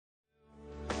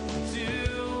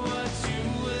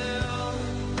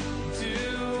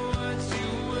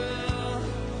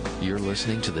You're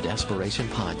listening to the Desperation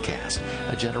Podcast,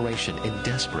 a generation in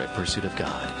desperate pursuit of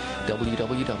God.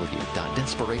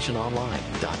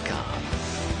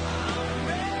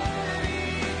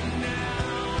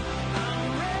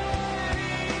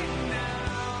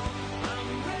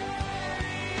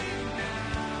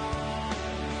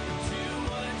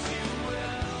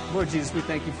 Lord Jesus, we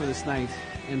thank you for this night.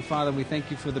 And Father, we thank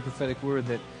you for the prophetic word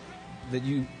that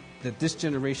this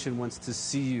generation wants to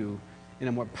see you in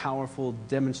a more powerful,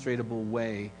 demonstratable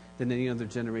way than any other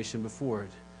generation before it.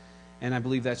 And I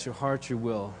believe that's your heart, your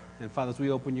will. And Father, as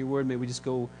we open your word, may we just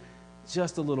go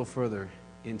just a little further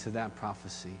into that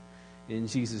prophecy. In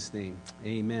Jesus' name,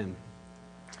 amen.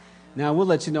 Now, I will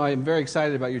let you know I am very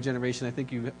excited about your generation. I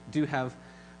think you do have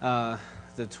the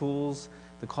tools,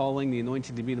 the calling, the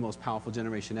anointing to be the most powerful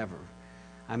generation ever.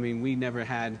 I mean, we never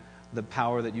had the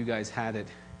power that you guys had at,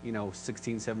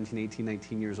 16, 17, 18,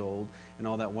 19 years old and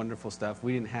all that wonderful stuff.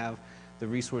 We didn't have the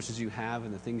resources you have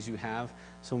and the things you have.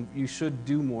 So you should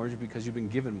do more because you've been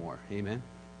given more. Amen?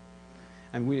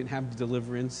 And we didn't have the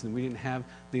deliverance, and we didn't have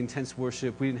the intense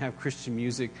worship. We didn't have Christian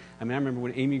music. I mean, I remember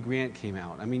when Amy Grant came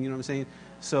out. I mean, you know what I'm saying?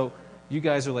 So you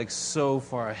guys are like so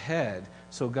far ahead.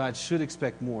 So God should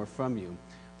expect more from you.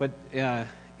 But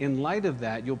in light of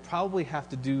that, you'll probably have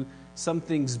to do some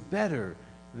things better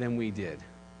than we did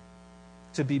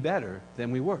to be better than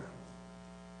we were.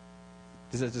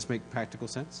 Does that just make practical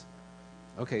sense?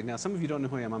 Okay, now some of you don't know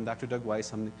who I am. I'm Dr. Doug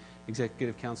Weiss. I'm the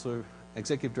executive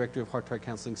director of Heart to Heart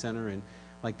Counseling Center, and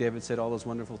like David said, all those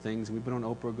wonderful things. We've been on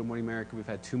Oprah, Good Morning America. We've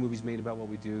had 2 movies made about what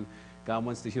we do. God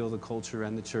wants to heal the culture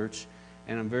and the church,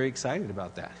 and I'm very excited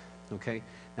about that. Okay,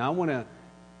 now I want to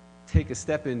take a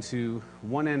step into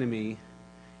one enemy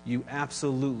you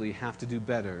absolutely have to do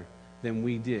better than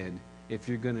we did if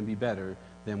you're going to be better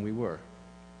than we were.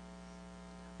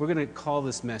 We're going to call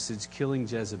this message Killing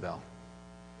Jezebel.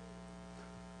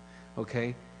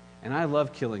 Okay? And I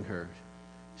love killing her.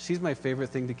 She's my favorite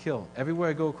thing to kill.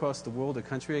 Everywhere I go across the world or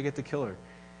country, I get to kill her.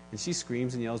 And she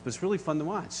screams and yells, but it's really fun to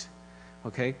watch.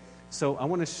 Okay? So I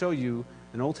want to show you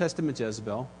an Old Testament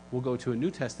Jezebel. We'll go to a New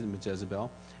Testament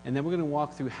Jezebel. And then we're going to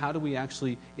walk through how do we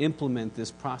actually implement this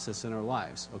process in our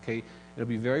lives. Okay? It'll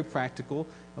be very practical.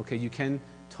 Okay? You can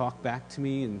talk back to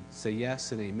me and say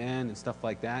yes and amen and stuff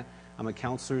like that. I'm a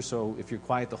counselor, so if you're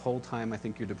quiet the whole time, I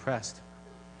think you're depressed.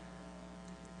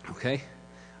 Okay?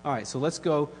 All right, so let's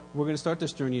go. We're going to start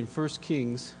this journey in 1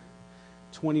 Kings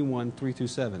 21, 3 through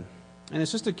 7. And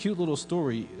it's just a cute little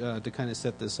story to kind of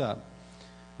set this up.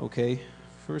 Okay?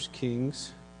 1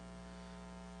 Kings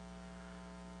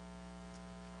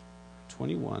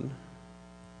 21.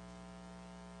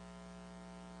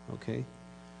 Okay?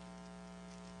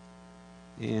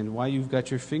 And while you've got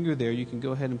your finger there, you can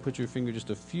go ahead and put your finger just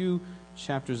a few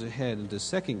chapters ahead into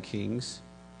 2 Kings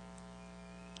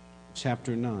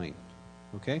chapter 9.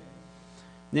 Okay?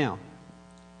 Now,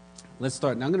 let's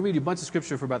start. Now, I'm going to read you a bunch of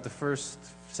scripture for about the first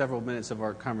several minutes of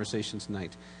our conversation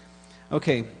tonight.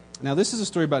 Okay, now this is a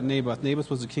story about Naboth. Naboth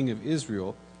was the king of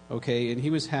Israel, okay, and he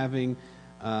was having,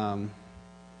 Ahab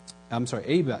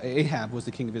was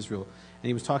the king of Israel, and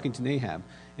he was talking to Nahab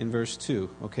in verse 2,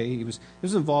 okay? This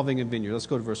was involving a vineyard. Let's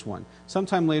go to verse 1.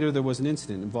 Sometime later, there was an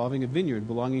incident involving a vineyard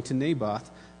belonging to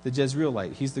Naboth, the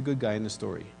Jezreelite. He's the good guy in the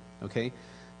story, okay?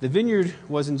 The vineyard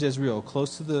was in Jezreel,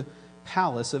 close to the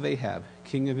palace of Ahab,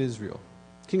 king of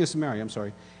Samaria.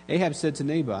 Ahab said to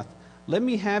Naboth, "Let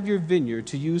me have your vineyard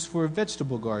to use for a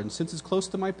vegetable garden, since it's close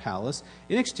to my palace.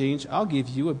 In exchange, I'll give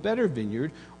you a better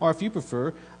vineyard, or if you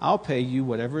prefer, I'll pay you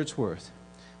whatever it's worth."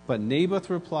 But Naboth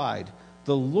replied,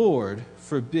 "The Lord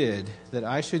forbid that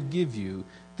I should give you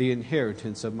the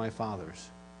inheritance of my fathers."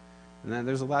 And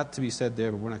there's a lot to be said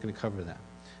there, but we're not going to cover that.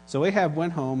 So Ahab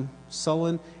went home,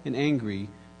 sullen and angry,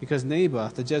 because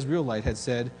Naboth, the Jezreelite, had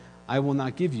said, "I will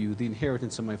not give you the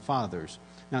inheritance of my fathers."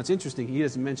 Now it's interesting, he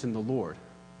doesn't mention the Lord.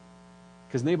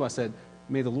 Because Naboth said,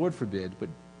 "May the Lord forbid," but,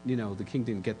 the king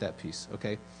didn't get that piece,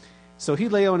 okay? So he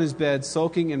lay on his bed,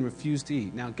 sulking, and refused to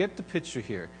eat. Now get the picture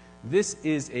here. This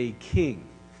is a king.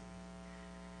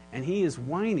 And he is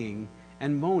whining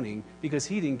and moaning because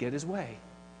he didn't get his way.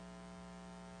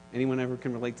 Anyone ever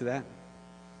can relate to that?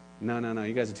 No.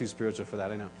 You guys are too spiritual for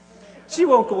that, I know. She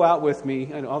won't go out with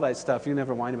me and all that stuff. You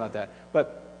never whine about that.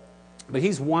 But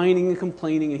he's whining and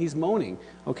complaining and he's moaning.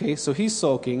 Okay, so he's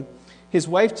sulking. His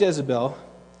wife Jezebel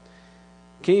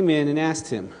came in and asked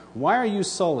him, "Why are you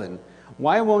sullen?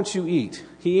 Why won't you eat?"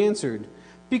 He answered,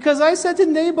 "Because I said to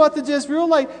Naboth the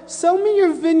Jezreelite, 'Sell me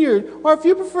your vineyard, or if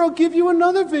you prefer, I'll give you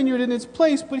another vineyard in its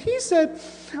place.' But he said,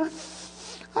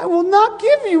 'I will not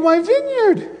give you my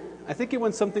vineyard.'" I think it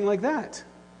went something like that.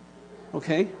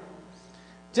 Okay?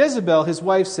 Jezebel, his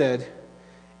wife, said,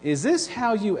 Is this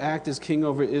how you act as king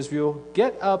over Israel?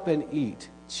 Get up and eat.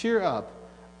 Cheer up.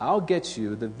 I'll get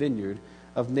you the vineyard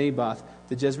of Naboth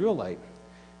the Jezreelite.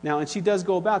 Now, and she does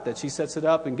go about that. She sets it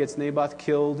up and gets Naboth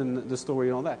killed and the story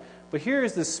and all that. But here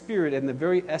is the spirit and the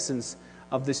very essence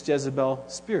of this Jezebel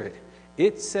spirit.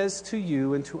 It says to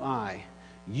you and to I,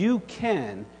 you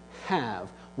can have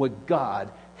what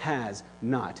God has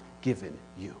not given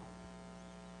you.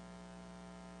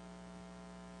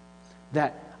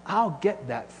 That I'll get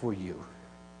that for you.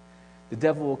 The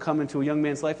devil will come into a young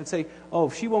man's life and say, oh,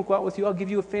 if she won't go out with you, I'll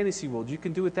give you a fantasy world. You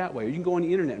can do it that way. Or you can go on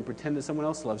the internet and pretend that someone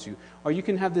else loves you. Or you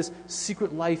can have this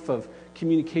secret life of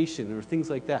communication or things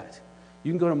like that.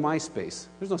 You can go to MySpace.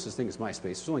 There's no such thing as MySpace.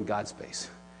 There's only God's space.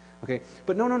 Okay?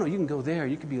 But no. You can go there.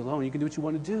 You can be alone. You can do what you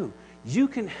want to do. You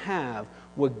can have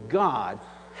what God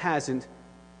hasn't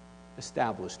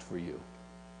established for you.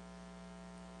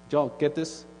 Did y'all get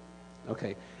this?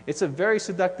 Okay. It's a very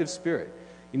seductive spirit.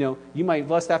 You know, you might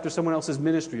lust after someone else's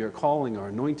ministry or calling or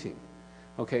anointing.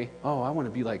 Okay? Oh, I want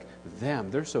to be like them.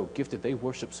 They're so gifted. They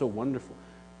worship so wonderful.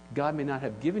 God may not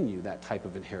have given you that type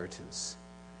of inheritance.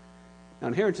 Now,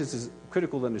 inheritance is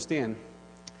critical to understand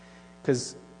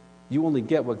because you only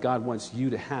get what God wants you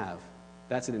to have.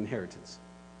 That's an inheritance.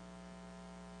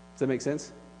 Does that make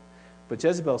sense? But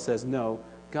Jezebel says, no,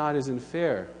 God isn't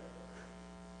fair.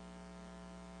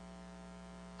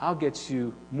 I'll get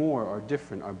you more or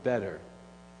different or better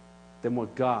than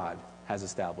what God has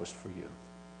established for you.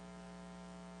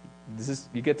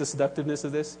 You get the seductiveness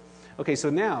of this? Okay,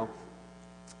 so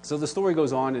the story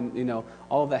goes on and, you know,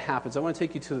 all of that happens. I want to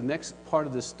take you to the next part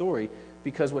of this story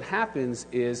because what happens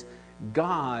is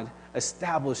God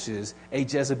establishes a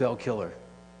Jezebel killer.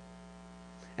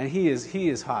 And he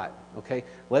is hot, okay?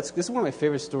 This is one of my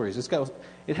favorite stories.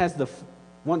 It has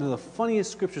one of the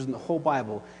funniest scriptures in the whole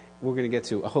Bible we're going to get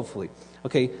to, hopefully.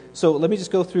 Okay, so let me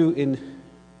just go through in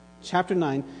chapter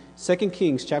 9, 2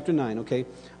 Kings chapter 9, okay?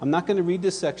 I'm not going to read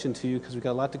this section to you because we've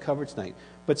got a lot to cover tonight.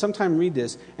 But sometime read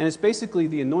this, and it's basically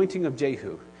the anointing of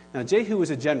Jehu. Now, Jehu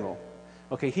is a general,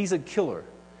 okay? He's a killer.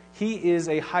 He is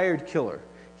a hired killer.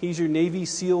 He's your Navy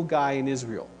SEAL guy in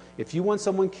Israel. If you want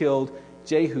someone killed,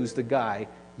 Jehu's the guy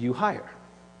you hire,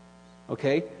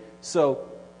 okay? So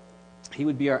he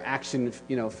would be our action,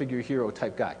 figure hero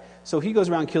type guy. So he goes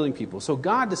around killing people. So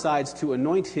God decides to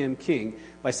anoint him king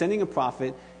by sending a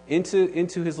prophet into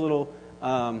his little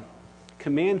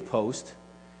command post,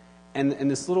 and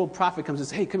this little prophet comes and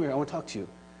says, hey, come here, I want to talk to you.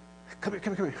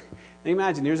 Come here. Now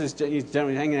imagine, here's this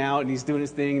gentleman hanging out, and he's doing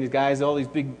his thing, and these guys, all these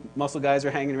big muscle guys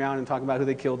are hanging around and talking about who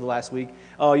they killed the last week.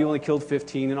 Oh, you only killed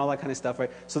 15, and all that kind of stuff,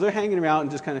 right? So they're hanging around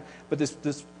and just kind of, but this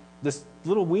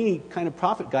little weenie kind of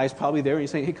prophet guy is probably there, and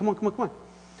he's saying, hey, come on.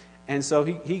 And so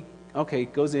he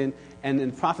goes in, and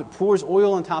then the prophet pours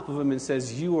oil on top of him and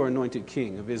says, you are anointed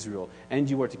king of Israel, and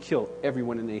you are to kill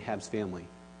everyone in Ahab's family.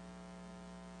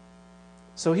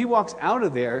 So he walks out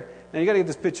of there. Now you got to get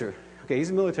this picture. Okay, he's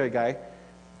a military guy.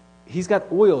 He's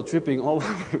got oil dripping all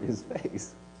over his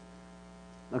face.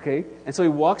 Okay, and so he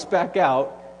walks back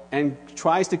out and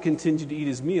tries to continue to eat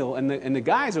his meal, and the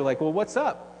guys are like, well, what's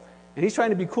up? And he's trying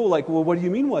to be cool, like, well, what do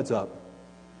you mean, what's up?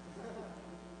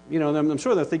 And I'm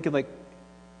sure they're thinking, like,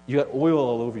 you got oil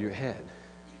all over your head.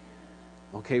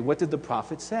 Okay, what did the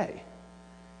prophet say?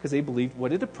 Because they believed,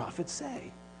 what did the prophet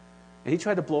say? And he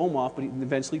tried to blow him off, but he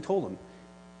eventually told him.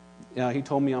 He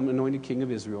told me I'm anointed king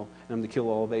of Israel, and I'm to kill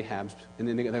all of Ahab's. And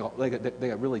then they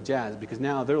got really jazzed, because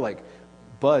now they're like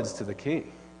buds to the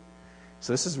king.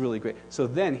 So this is really great. So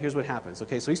then, here's what happens.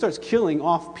 Okay, so he starts killing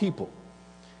off people.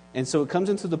 And so it comes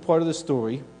into the part of the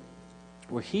story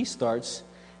where he starts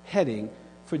heading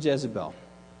for Jezebel.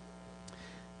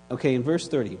 Okay, in verse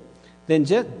 30. Then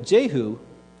Jehu,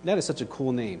 that is such a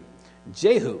cool name,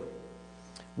 Jehu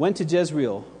went to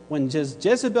Jezreel. When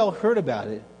Jezebel heard about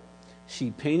it,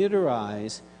 she painted her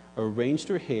eyes, arranged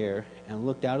her hair, and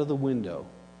looked out of the window.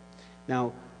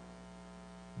 Now,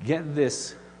 get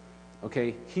this,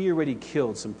 okay? He already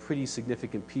killed some pretty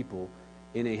significant people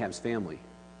in Ahab's family.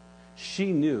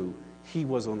 She knew he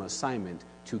was on assignment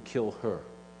to kill her.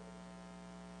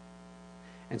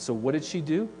 And so what did she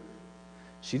do?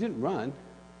 She didn't run.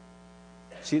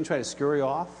 She didn't try to scurry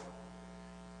off.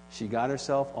 She got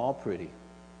herself all pretty.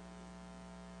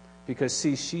 Because,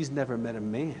 see, she's never met a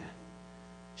man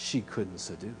she couldn't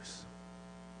seduce.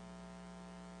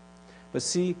 But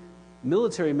see,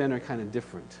 military men are kind of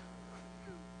different.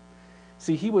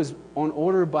 See, he was on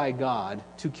order by God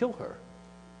to kill her.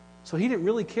 So he didn't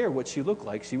really care what she looked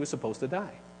like. She was supposed to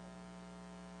die.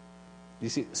 You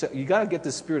see, so you got to get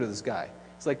the spirit of this guy.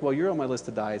 It's like, well, you're on my list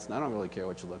to die. I don't really care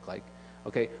what you look like.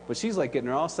 Okay? But she's like getting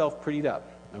her all self prettied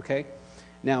up. Okay?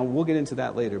 Now, we'll get into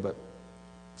that later, but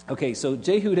Okay, so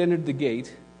Jehu had entered the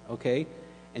gate, okay,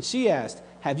 and she asked,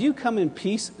 "Have you come in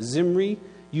peace, Zimri,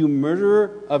 you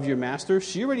murderer of your master?"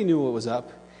 She already knew what was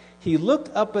up. He looked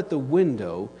up at the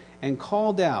window and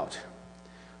called out,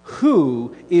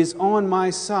 "Who is on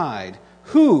my side?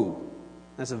 Who?"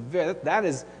 That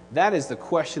is the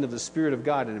question of the Spirit of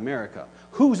God in America.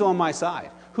 Who's on my side?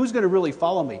 Who's going to really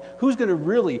follow me? Who's going to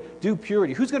really do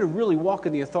purity? Who's going to really walk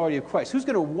in the authority of Christ? Who's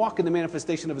going to walk in the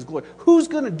manifestation of His glory? Who's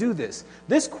going to do this?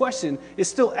 This question is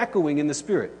still echoing in the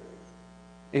Spirit.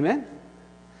 Amen?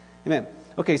 Amen.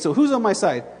 Okay, so who's on my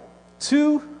side?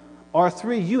 2 or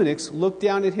 3 eunuchs looked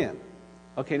down at him.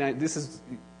 Okay, now this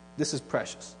is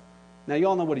precious. Now you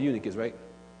all know what a eunuch is, right?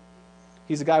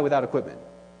 He's a guy without equipment.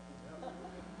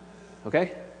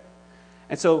 Okay?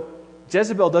 And so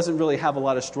Jezebel doesn't really have a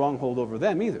lot of stronghold over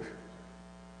them either.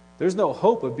 There's no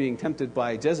hope of being tempted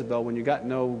by Jezebel when you got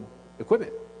no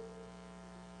equipment.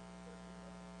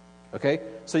 Okay?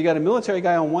 So you got a military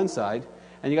guy on one side,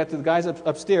 and you got the guys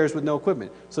upstairs with no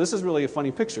equipment. So this is really a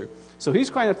funny picture. So he's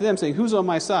crying out to them saying, "Who's on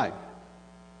my side?"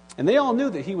 And they all knew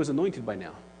that he was anointed by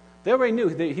now. They already knew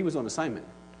that he was on assignment.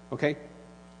 Okay?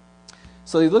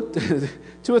 So they looked,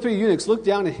 2 or 3 eunuchs looked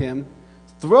down at him.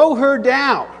 "Throw her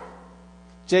down,"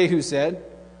 Jehu said.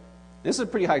 This is a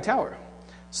pretty high tower.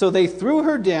 So they threw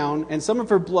her down, and some of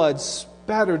her blood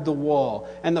spattered the wall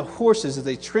and the horses as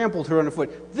they trampled her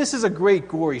underfoot. This is a great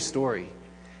gory story.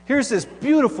 Here's this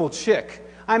beautiful chick.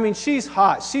 I mean, she's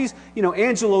hot. She's,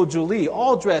 Angelo Jolie,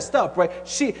 all dressed up, right?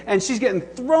 She's getting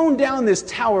thrown down this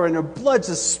tower, and her blood's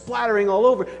just splattering all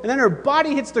over. And then her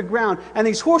body hits the ground, and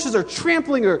these horses are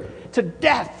trampling her to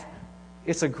death.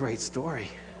 It's a great story.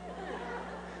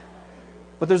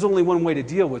 But there's only one way to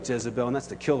deal with Jezebel, and that's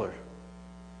to kill her.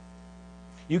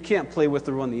 You can't play with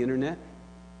her on the internet.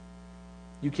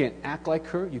 You can't act like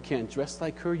her. You can't dress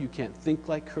like her. You can't think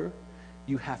like her.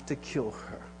 You have to kill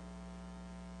her.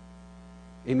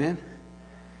 Amen?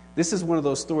 This is one of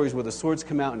those stories where the swords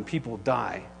come out and people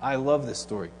die. I love this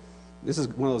story. This is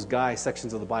one of those guy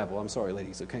sections of the Bible. I'm sorry,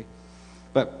 ladies, okay?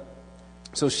 But,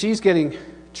 so she's getting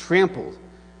trampled.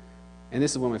 And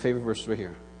this is one of my favorite verses right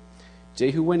here.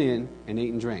 Jehu went in and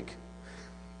ate and drank.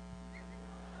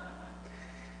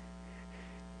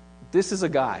 This is a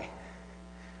guy.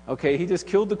 Okay, he just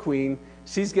killed the queen.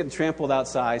 She's getting trampled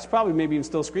outside. She's probably maybe even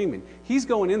still screaming. He's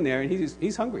going in there and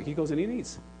he's hungry. He goes in and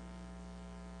eats.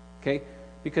 Okay?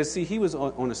 Because, see, he was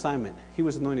on assignment. He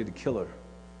was anointed to kill her.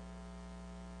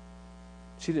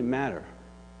 She didn't matter.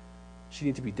 She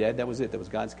needed to be dead. That was it. That was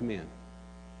God's command.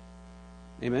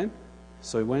 Amen?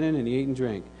 So he went in and he ate and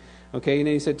drank. Okay, and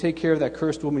then he said, "Take care of that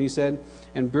cursed woman," he said,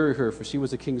 "and bury her, for she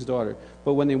was the king's daughter."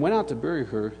 But when they went out to bury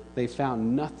her, they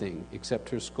found nothing except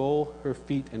her skull, her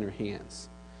feet, and her hands.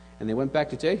 And they went back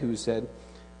to Jehu, who said,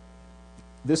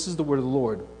 "This is the word of the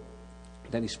Lord."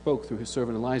 Then he spoke through his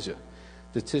servant Elijah,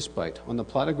 the Tishbite. "On the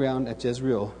plot of ground at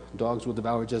Jezreel, dogs will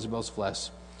devour Jezebel's flesh.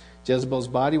 Jezebel's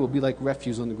body will be like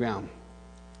refuse on the ground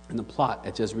in the plot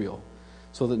at Jezreel,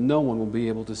 so that no one will be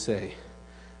able to say,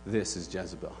 'This is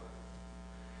Jezebel.'"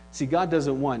 See, God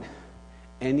doesn't want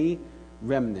any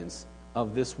remnants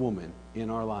of this woman in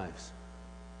our lives.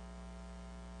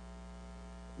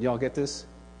 Y'all get this?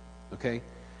 Okay?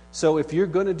 So if you're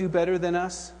going to do better than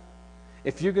us,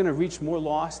 if you're going to reach more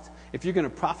lost, if you're going to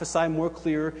prophesy more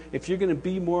clear, if you're going to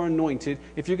be more anointed,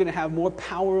 if you're going to have more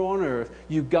power on earth,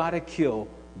 you've got to kill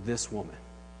this woman.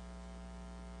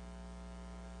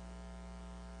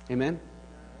 Amen?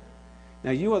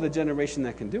 Now, you are the generation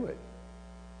that can do it.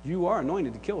 You are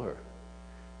anointed to kill her.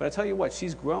 But I tell you what,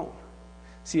 she's grown.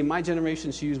 See, in my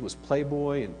generation, she was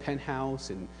Playboy and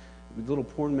Penthouse and little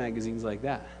porn magazines like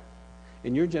that.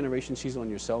 In your generation, she's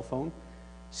on your cell phone.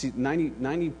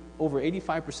 Over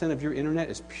 85% of your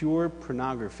internet is pure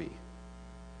pornography.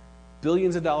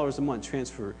 Billions of dollars a month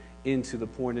transfer into the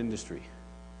porn industry.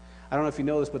 I don't know if you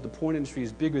know this, but the porn industry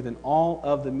is bigger than all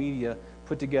of the media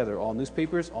put together. All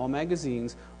newspapers, all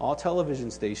magazines, all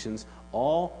television stations,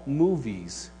 all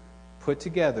movies put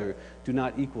together do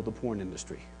not equal the porn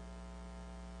industry.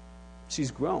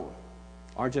 She's grown.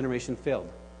 Our generation failed.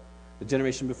 The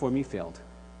generation before me failed.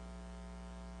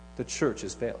 The church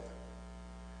has failed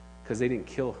because they didn't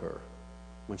kill her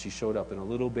when she showed up in a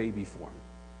little baby form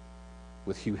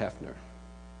with Hugh Hefner.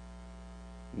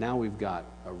 Now we've got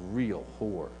a real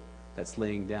whore that's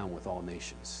laying down with all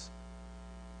nations.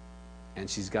 And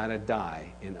she's got to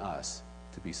die in us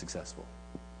to be successful.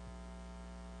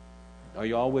 Are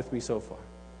you all with me so far?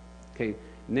 Okay,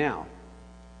 now,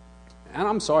 and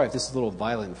I'm sorry if this is a little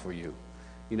violent for you,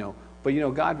 but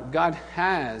God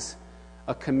has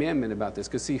a commandment about this.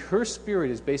 Because see, her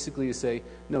spirit is basically to say,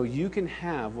 no, you can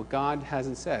have what God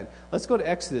hasn't said. Let's go to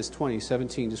Exodus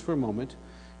 20:17 just for a moment.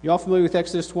 You all familiar with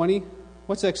Exodus 20?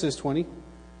 What's Exodus 20?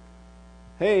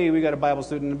 Hey, we got a Bible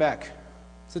student in the back.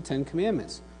 It's the 10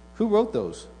 Commandments. Who wrote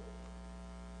those?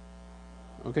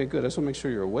 Okay, good. I just want to make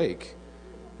sure you're awake.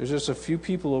 There's just a few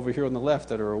people over here on the left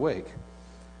that are awake.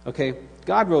 Okay,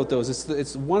 God wrote those.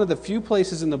 It's one of the few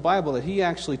places in the Bible that he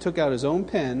actually took out his own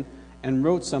pen and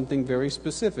wrote something very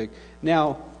specific.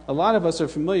 Now, a lot of us are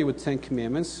familiar with 10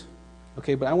 Commandments,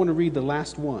 okay, but I want to read the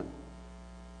last one.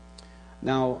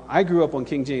 Now, I grew up on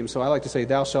King James, so I like to say,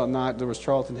 thou shalt not. There was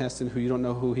Charlton Heston, who you don't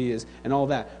know who he is, and all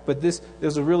that. But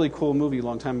there's a really cool movie a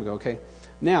long time ago, okay?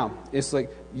 Now, it's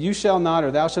like, you shall not,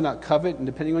 or thou shalt not covet, and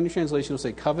depending on your translation, it'll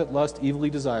say covet, lust, evilly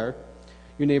desire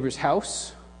your neighbor's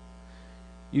house.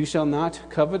 You shall not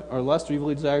covet or lust or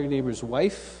evilly desire your neighbor's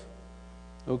wife.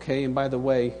 Okay, and by the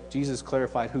way, Jesus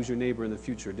clarified who's your neighbor in the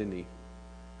future, didn't he?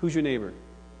 Who's your neighbor?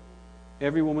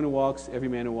 Every woman who walks, every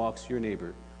man who walks, your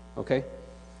neighbor. Okay?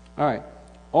 All right.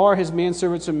 Are his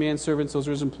manservants or manservants, those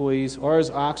are his employees. Are his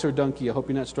ox or donkey. I hope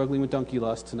you're not struggling with donkey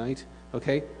lust tonight.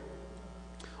 Okay?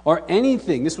 Or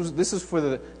anything, this was for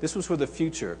the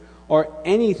future. Or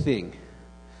anything,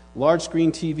 large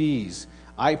screen TVs,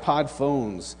 iPod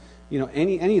phones,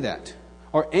 any of that.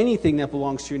 Or anything that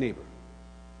belongs to your neighbor.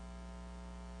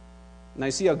 Now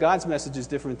you see how God's message is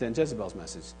different than Jezebel's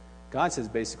message. God says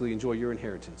basically, enjoy your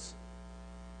inheritance.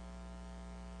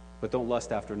 But don't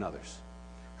lust after another's.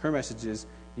 Her message is,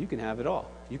 you can have it all.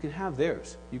 You can have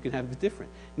theirs. You can have it different.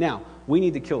 Now, we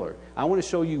need to kill her. I want to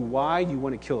show you why you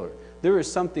want to kill her. There is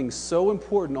something so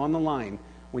important on the line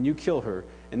when you kill her,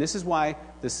 and this is why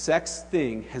the sex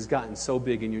thing has gotten so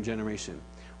big in your generation.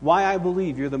 Why I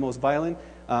believe you're the most violent,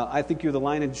 I think you're the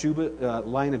Line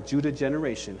of Judah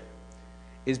generation,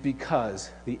 is because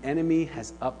the enemy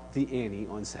has upped the ante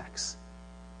on sex.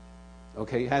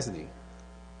 Okay, hasn't he?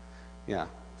 Yeah.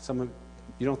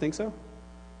 You don't think so?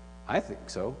 I think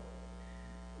so.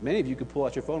 Many of you could pull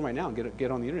out your phone right now and get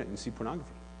on the internet and see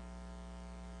pornography.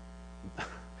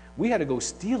 We had to go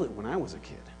steal it when I was a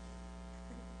kid.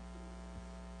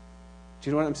 Do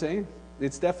you know what I'm saying?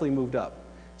 It's definitely moved up.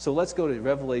 So let's go to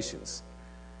Revelations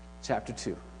chapter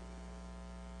 2.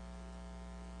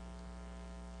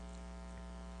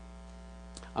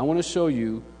 I want to show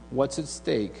you what's at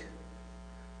stake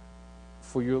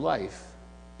for your life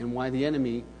and why the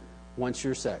enemy wants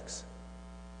your sex.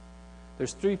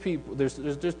 There's three people.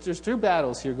 There's two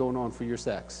battles here going on for your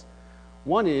sex.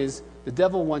 One is the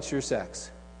devil wants your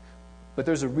sex, but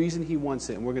there's a reason he wants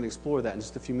it, and we're going to explore that in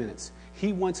just a few minutes.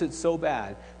 He wants it so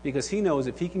bad because he knows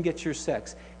if he can get your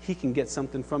sex, he can get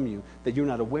something from you that you're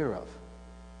not aware of.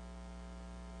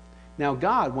 Now,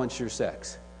 God wants your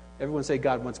sex. Everyone say,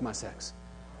 God wants my sex.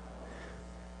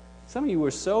 Some of you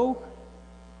were so...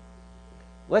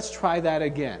 Let's try that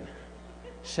again.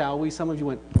 Shall we? Some of you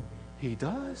went, he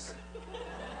does?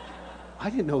 I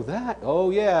didn't know that.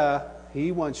 Oh, yeah,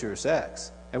 he wants your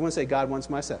sex. Everyone say, God wants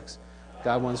my sex.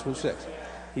 God wants my sex.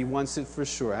 He wants it for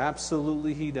sure.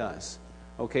 Absolutely he does.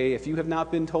 Okay, if you have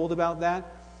not been told about that,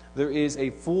 there is a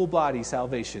full body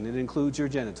salvation. It includes your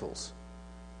genitals.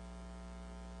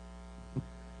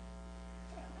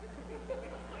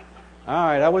 All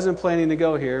right, I wasn't planning to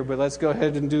go here, but let's go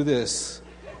ahead and do this.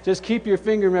 Just keep your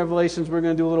finger in Revelations. We're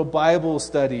going to do a little Bible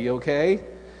study, okay?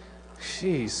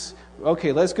 Jeez.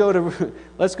 Okay, let's go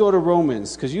to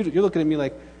Romans, because you're looking at me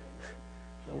like,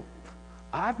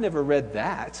 I've never read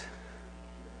that.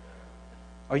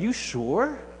 Are you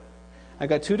sure? I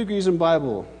got 2 degrees in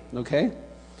Bible, okay?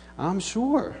 I'm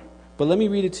sure. But let me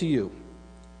read it to you.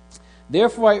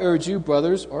 Therefore I urge you,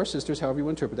 brothers or sisters, however you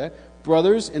want to interpret that,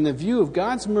 brothers, in the view of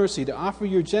God's mercy, to offer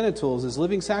your genitals as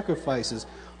living sacrifices,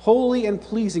 holy and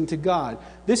pleasing to God.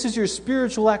 This is your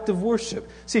spiritual act of worship.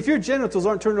 See, if your genitals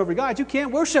aren't turned over to God, you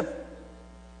can't worship.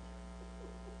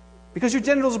 Because your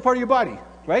genitals are part of your body,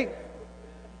 right?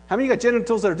 How many of you got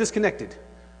genitals that are disconnected?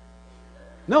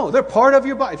 No, they're part of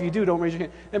your body. If you do, don't raise your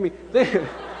hand. I mean,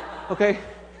 okay?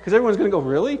 Because everyone's going to go,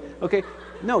 really? Okay.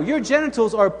 No, your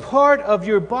genitals are part of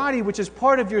your body, which is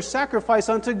part of your sacrifice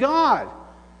unto God.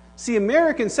 See,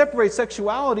 Americans separate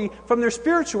sexuality from their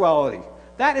spirituality.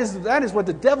 That is what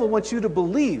the devil wants you to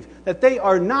believe, that they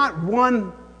are not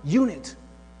one unit.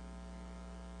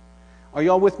 Are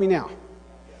you all with me now?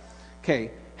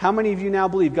 Okay. How many of you now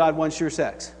believe God wants your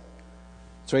sex?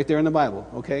 It's right there in the Bible,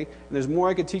 okay? And there's more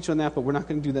I could teach on that, but we're not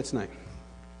going to do that tonight.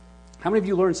 How many of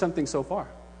you learned something so far?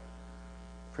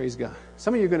 Praise God.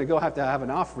 Some of you are going to have to have an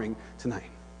offering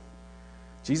tonight.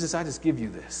 Jesus, I just give you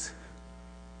this.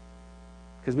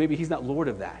 Because maybe he's not Lord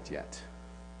of that yet.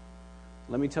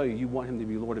 let me tell you, you want him to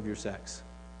be Lord of your sex.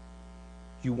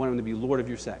 You want him to be Lord of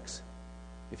your sex.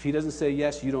 If he doesn't say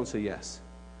yes, you don't say yes.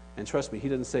 And trust me, he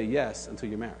doesn't say yes until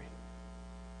you're married.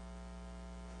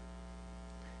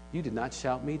 You did not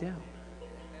shout me down.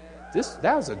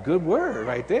 That was a good word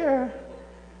right there.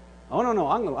 Oh, no,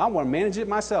 I want to manage it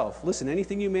myself. Listen,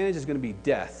 anything you manage is going to be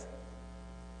death.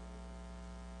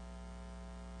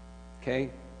 Okay?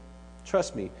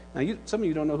 Trust me. Now, some of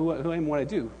you don't know who I am and what I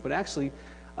do, but actually,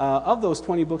 of those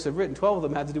 20 books I've written, 12 of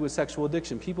them had to do with sexual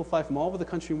addiction. People fly from all over the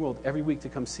country and world every week to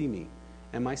come see me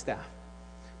and my staff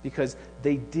because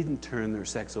they didn't turn their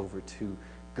sex over to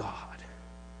God.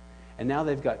 And now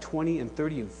they've got 20 and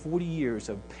 30 and 40 years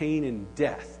of pain and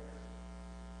death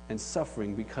and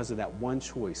suffering because of that one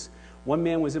choice. One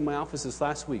man was in my office this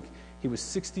last week. He was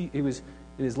 60, he was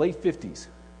in his late 50s,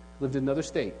 lived in another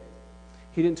state.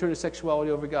 He didn't turn his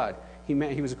sexuality over to God. He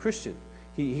was a Christian.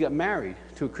 He got married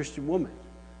to a Christian woman.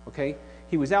 Okay?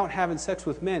 He was out having sex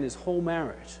with men his whole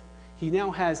marriage. He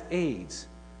now has AIDS.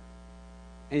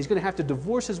 And he's going to have to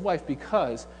divorce his wife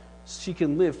because she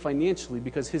can live financially,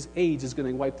 because his AIDS is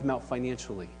going to wipe them out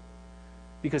financially.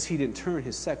 Because he didn't turn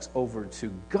his sex over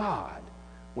to God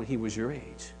when he was your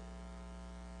age.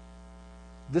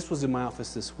 This was in my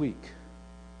office this week.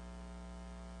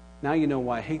 Now you know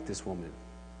why I hate this woman.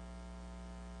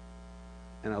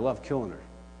 And I love killing her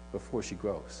before she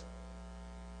grows.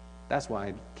 That's why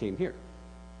I came here.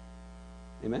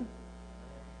 Amen?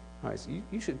 All right, so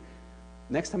you should,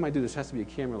 next time I do this, there has to be a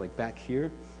camera like back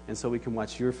here, and so we can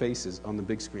watch your faces on the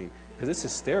big screen, because it's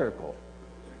hysterical.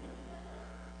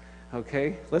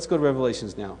 Okay, let's go to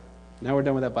Revelations now. Now we're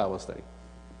done with that Bible study.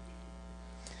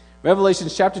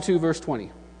 Revelations chapter 2, verse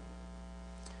 20.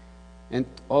 And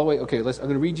all the way, okay, I'm going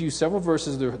to read you several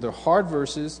verses. They're hard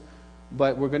verses,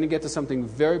 but we're going to get to something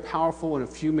very powerful in a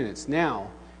few minutes. Now,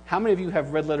 how many of you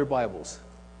have red letter Bibles?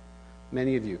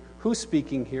 Many of you. Who's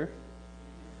speaking here?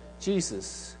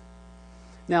 Jesus.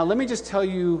 Now, let me just tell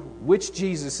you which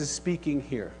Jesus is speaking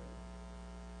here.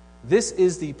 This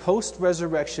is the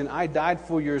post-resurrection, I died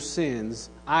for your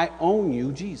sins, I own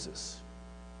you, Jesus.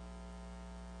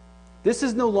 This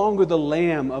is no longer the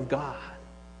Lamb of God.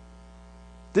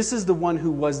 This is the one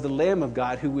who was the Lamb of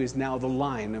God, who is now the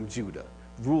Lion of Judah,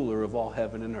 ruler of all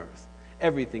heaven and earth.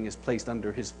 Everything is placed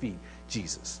under his feet,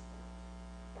 Jesus.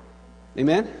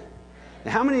 Amen?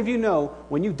 Now, how many of you know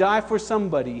when you die for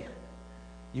somebody,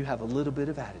 you have a little bit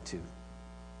of attitude?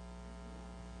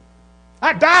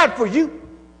 I died for you.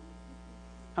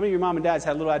 How many of your mom and dads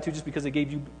had a little attitude just because they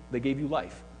gave you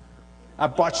life? I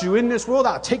brought you in this world,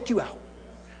 I'll take you out.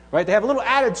 Right? They have a little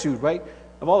attitude, right,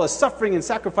 of all the suffering and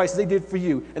sacrifices they did for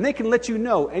you. And they can let you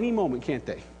know any moment, can't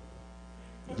they?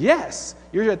 Yes.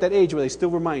 You're at that age where they still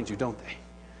remind you, don't they?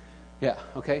 Yeah,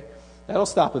 okay? That'll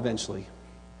stop eventually.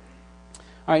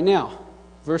 All right, now,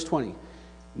 verse 20.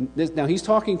 Now, he's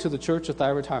talking to the church of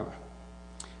Thyatira.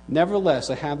 Nevertheless,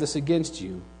 I have this against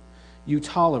you. You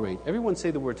tolerate. Everyone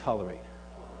say the word tolerate.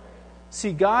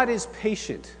 See, God is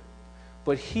patient,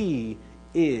 but he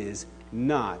is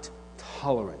not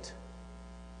tolerant.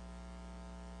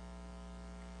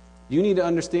 You need to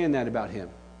understand that about him.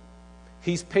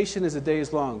 He's patient as the day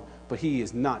is long, but he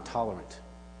is not tolerant.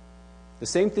 The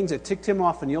same things that ticked him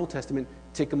off in the Old Testament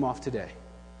tick him off today.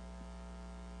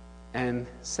 And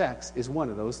sex is one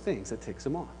of those things that ticks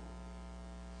him off.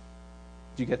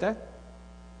 Do you get that?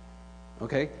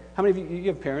 Okay. How many of you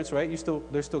have parents, right?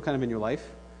 They're still kind of in your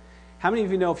life. How many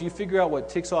of you know if you figure out what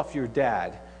ticks off your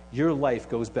dad, your life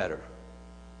goes better?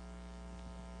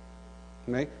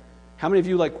 Okay? How many of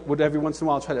you would every once in a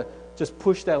while try to just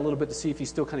push that a little bit to see if he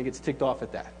still kind of gets ticked off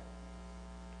at that?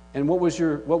 And what was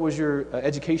your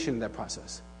education in that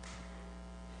process?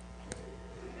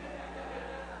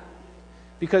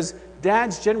 Because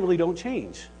dads generally don't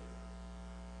change.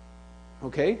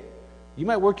 Okay? You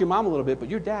might work your mom a little bit, but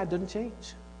your dad doesn't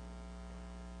change.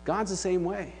 God's the same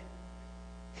way.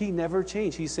 He never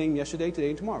changed. He's saying yesterday, today,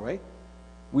 and tomorrow, right?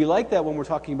 We like that when we're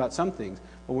talking about some things.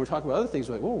 But when we're talking about other things,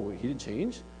 we're like, whoa, he didn't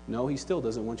change? No, he still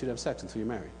doesn't want you to have sex until you're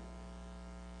married.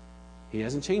 He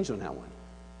hasn't changed on that one.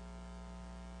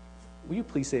 Will you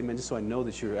please say amen, just so I know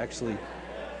that you're actually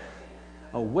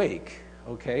awake,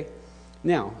 okay?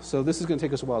 Now, so this is going to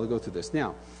take us a while to go through this.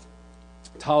 Now,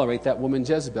 tolerate that woman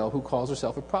Jezebel who calls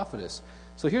herself a prophetess.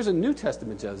 So here's a New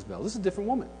Testament Jezebel. This is a different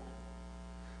woman.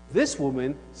 This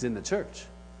woman is in the church.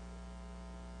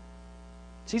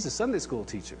 She's a Sunday school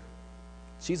teacher.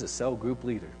 She's a cell group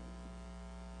leader.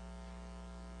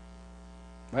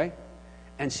 Right?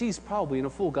 And she's probably in a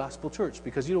full gospel church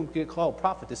because you don't get called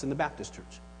prophetess in the Baptist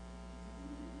church.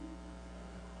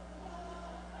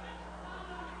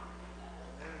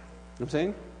 You know what I'm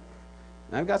saying?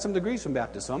 And I've got some degrees from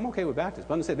Baptist, so I'm okay with Baptist.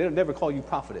 But I'm going to say, they'll never call you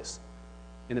prophetess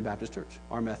in the Baptist church,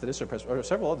 or Methodist, or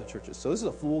several other churches. So this is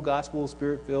a full gospel,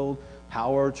 spirit-filled,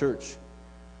 power church.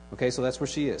 Okay, so that's where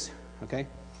she is. Okay?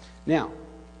 Now,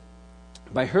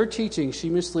 by her teaching, she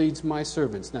misleads my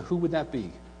servants. Now, who would that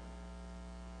be?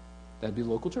 That'd be the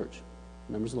local church,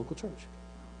 members of the local church.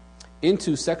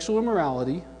 Into sexual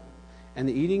immorality and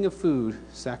the eating of food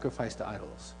sacrificed to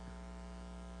idols.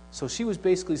 So she was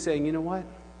basically saying, you know what?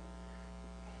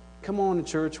 Come on to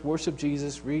church, worship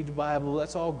Jesus, read the Bible.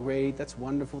 That's all great. That's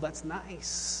wonderful. That's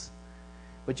nice.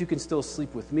 But you can still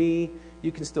sleep with me.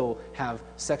 You can still have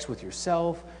sex with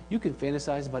yourself. You can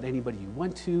fantasize about anybody you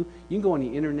want to. You can go on the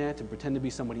internet and pretend to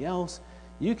be somebody else.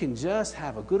 You can just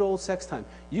have a good old sex time.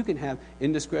 You can have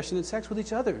indiscretionate sex with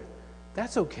each other.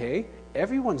 That's okay.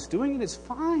 Everyone's doing it. It's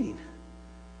fine.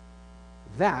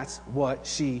 That's what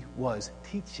she was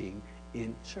teaching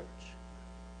in church.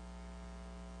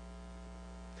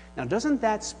 Now, doesn't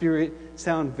that spirit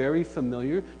sound very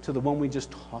familiar to the one we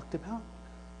just talked about?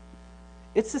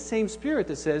 It's the same spirit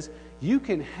that says you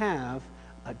can have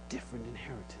a different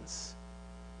inheritance.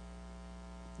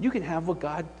 You can have what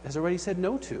God has already said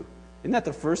no to. Isn't that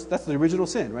that's the original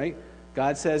sin, right?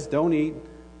 God says, don't eat.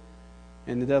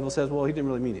 And the devil says, well, he didn't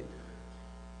really mean it.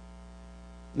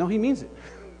 No, he means it.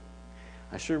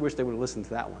 I sure wish they would have listened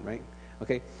to that one, right?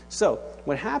 Okay, so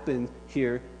what happened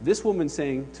here, this woman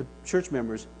saying to church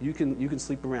members, you can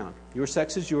sleep around. Your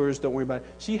sex is yours, don't worry about it.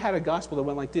 She had a gospel that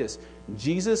went like this: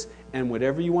 Jesus and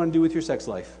whatever you want to do with your sex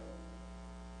life.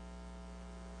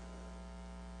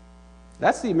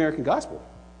 That's the American gospel.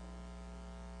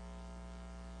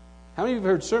 How many of you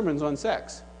have heard sermons on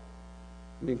sex?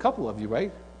 I mean, a couple of you,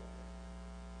 right?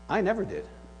 I never did.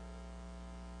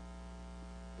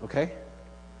 Okay?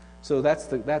 So that's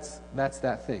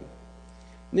that thing.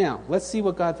 Now, let's see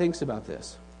what God thinks about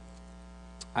this.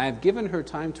 I have given her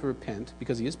time to repent,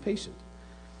 because he is patient,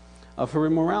 of her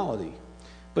immorality,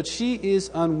 but she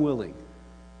is unwilling.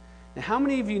 Now, how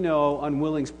many of you know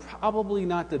unwilling's probably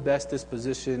not the best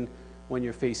disposition when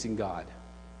you're facing God?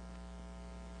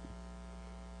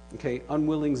 Okay,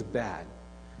 unwilling's bad.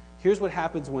 Here's what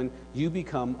happens when you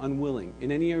become unwilling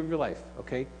in any area of your life,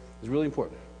 okay? It's really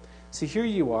important. See, here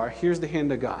you are. Here's the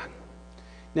hand of God.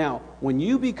 Now, when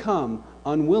you become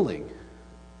unwilling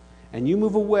and you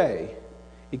move away,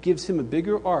 it gives him a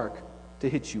bigger arc to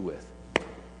hit you with.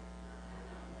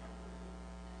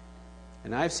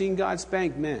 And I've seen God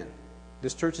spank men.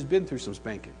 This church has been through some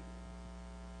spanking.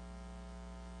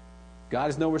 God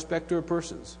is no respecter of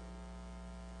persons.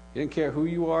 He doesn't care who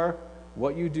you are,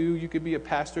 what you do. You could be a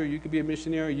pastor, you could be a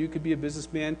missionary, you could be a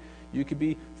businessman, you could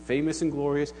be famous and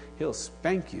glorious. He'll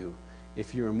spank you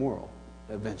if you're immoral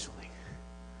eventually.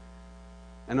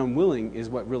 And unwilling is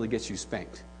what really gets you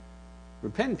spanked.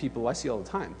 Repentant people I see all the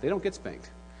time, they don't get spanked.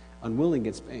 Unwilling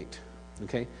gets spanked.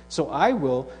 Okay? So I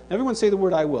will, everyone say the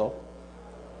word I will.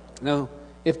 Now,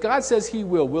 if God says he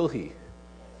will he?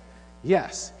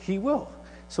 Yes, he will.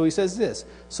 So he says this: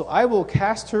 so I will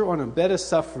cast her on a bed of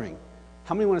suffering.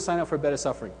 How many want to sign up for a bed of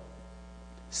suffering?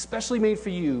 Specially made for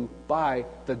you by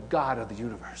the God of the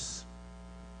universe.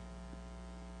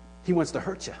 He wants to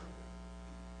hurt you.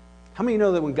 How many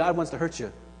know that when God wants to hurt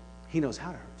you, he knows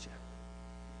how to hurt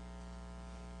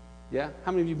you? Yeah?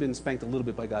 How many of you have been spanked a little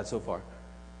bit by God so far?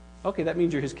 Okay, that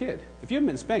means you're his kid. If you haven't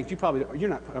been spanked, you're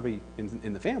not probably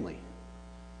in the family.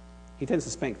 He tends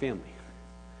to spank family.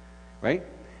 Right?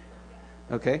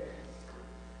 Okay?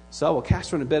 So I will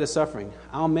cast her in a bed of suffering.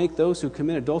 I'll make those who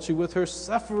commit adultery with her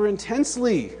suffer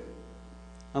intensely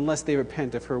unless they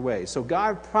repent of her way. So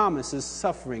God promises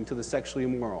suffering to the sexually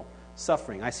immoral.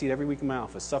 Suffering. I see it every week in my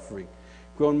office. Suffering.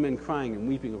 Grown men crying and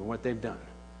weeping over what they've done.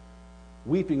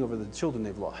 Weeping over the children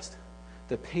they've lost.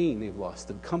 The pain they've lost.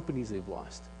 The companies they've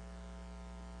lost.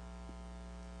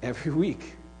 Every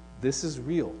week. This is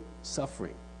real.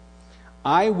 Suffering.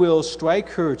 I will strike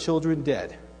her children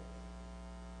dead.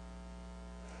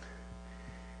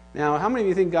 Now, how many of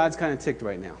you think God's kind of ticked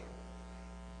right now?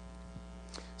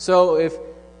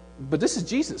 But this is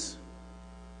Jesus.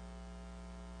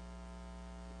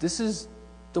 This is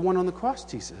the one on the cross,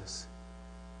 Jesus.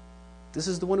 This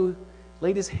is the one who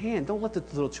laid his hand. Don't let the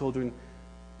little children,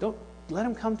 don't let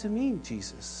them come to me,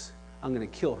 Jesus. I'm going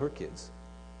to kill her kids.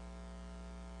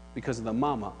 Because of the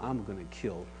mama, I'm going to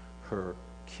kill her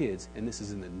kids. And this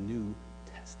is in the New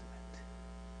Testament.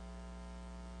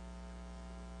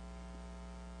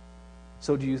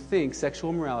 So do you think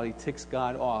sexual immorality ticks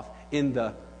God off in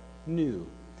the New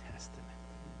Testament?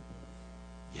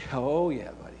 Yeah, oh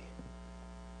yeah, buddy.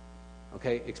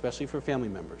 Okay, especially for family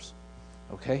members.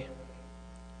 Okay?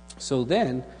 So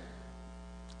then,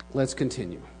 let's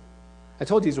continue. I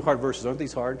told you these are hard verses. Aren't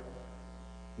these hard?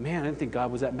 Man, I didn't think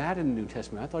God was that mad in the New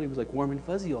Testament. I thought he was like warm and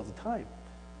fuzzy all the time.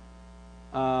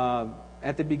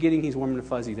 At the beginning, he's warm and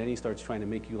fuzzy. Then he starts trying to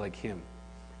make you like him.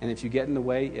 And if you get in the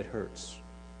way, it hurts.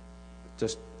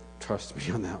 Just trust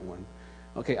me on that one.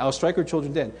 Okay, I'll strike her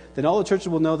children dead. Then all the churches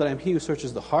will know that I am he who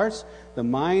searches the hearts, the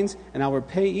minds, and I will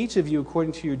repay each of you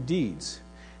according to your deeds.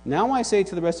 Now I say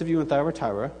to the rest of you in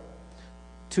Thyatira,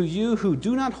 to you who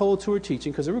do not hold to her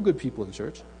teaching, because there were good people in the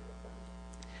church,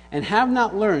 and have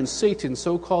not learned Satan's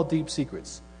so-called deep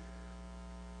secrets.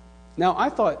 Now, I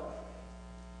thought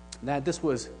that this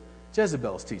was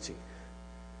Jezebel's teaching.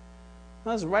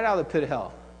 That was right out of the pit of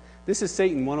hell. This is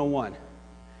Satan 101.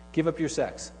 Give up your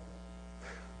sex.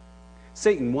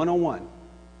 Satan 101.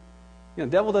 The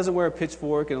devil doesn't wear a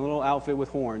pitchfork and a little outfit with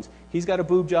horns. He's got a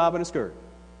boob job and a skirt.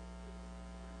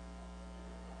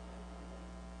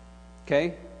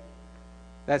 Okay?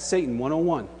 That's Satan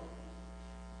 101.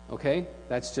 Okay?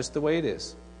 That's just the way it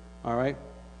is. All right?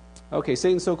 Okay,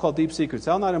 Satan's so-called deep secrets.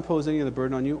 I'll not impose any of the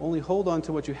burden on you. Only hold on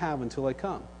to what you have until I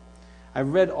come.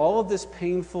 I've read all of this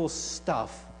painful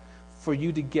stuff for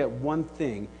you to get one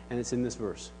thing, and it's in this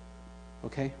verse.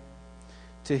 Okay?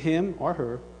 To him or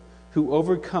her who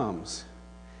overcomes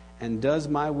and does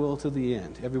my will to the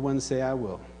end. Everyone say, I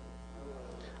will.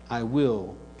 I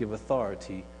will give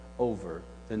authority over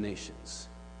the nations.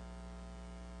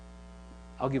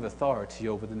 I'll give authority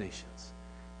over the nations.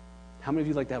 How many of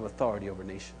you like to have authority over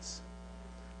nations?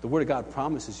 The Word of God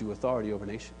promises you authority over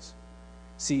nations.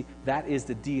 See, that is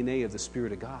the DNA of the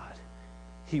Spirit of God.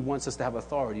 He wants us to have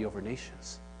authority over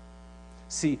nations.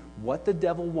 See, what the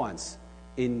devil wants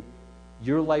in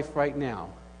your life right now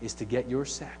is to get your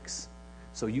sex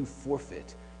so you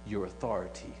forfeit your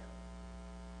authority.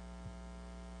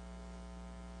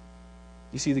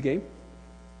 You see the game?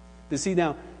 See,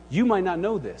 now, you might not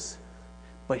know this,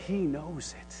 but he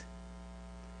knows it.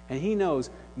 And he knows,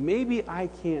 maybe I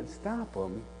can't stop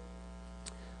him.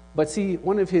 But see,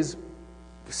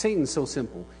 Satan's so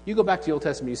simple. You go back to the Old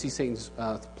Testament, you see Satan's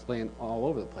plan all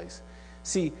over the place.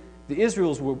 See, the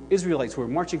Israelites were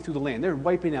marching through the land. They're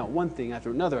wiping out one thing after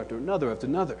another, after another, after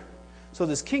another. So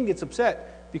this king gets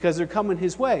upset because they're coming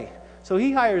his way. So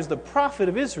he hires the prophet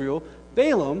of Israel,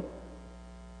 Balaam,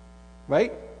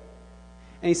 right?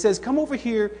 And he says, come over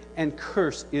here and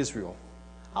curse Israel.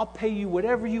 I'll pay you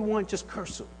whatever you want, just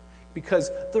curse them.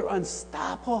 Because they're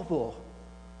unstoppable.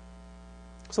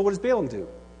 So what does Balaam do?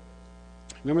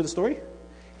 Remember the story?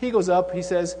 He goes up, he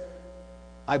says,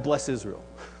 I bless Israel.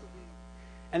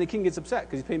 And the king gets upset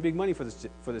because he's paying big money for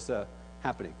this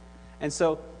happening. And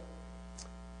so,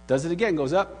 does it again,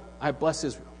 goes up, I bless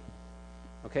Israel.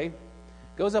 Okay?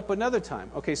 Goes up another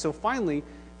time. Okay, so finally,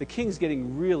 the king's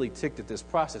getting really ticked at this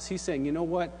process. He's saying, you know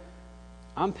what?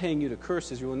 I'm paying you to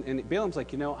curse Israel. And Balaam's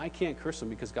like, I can't curse them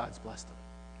because God's blessed them.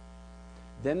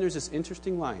 Then there's this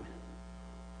interesting line.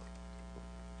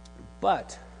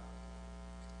 But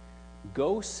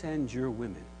go send your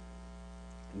women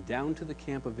down to the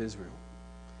camp of Israel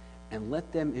and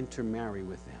let them intermarry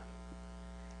with them.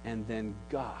 And then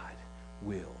God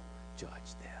will judge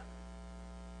them.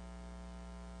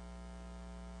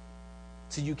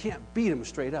 So you can't beat them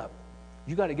straight up.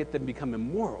 You got to get them to become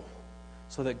immoral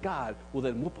so that God will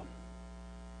then whoop them.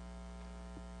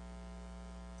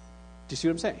 Do you see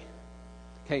what I'm saying?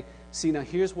 Okay, see, now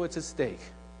here's what's at stake.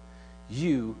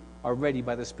 You are ready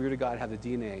by the Spirit of God, have the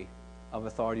DNA of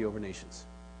authority over nations.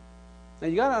 Now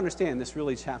you got to understand, this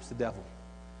really chaps the devil.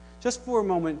 Just for a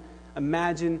moment,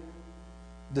 imagine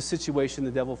the situation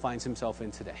the devil finds himself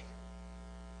in today.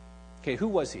 Okay, who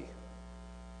was he?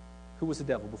 Who was the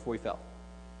devil before he fell?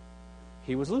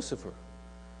 He was Lucifer.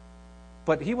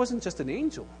 But he wasn't just an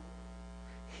angel.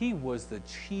 He was the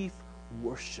chief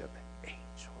worship angel.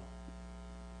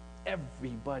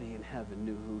 Everybody in heaven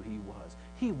knew who he was.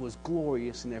 He was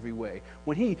glorious in every way.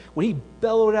 When he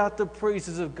bellowed out the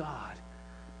praises of God,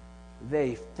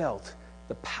 they felt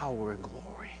the power and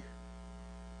glory.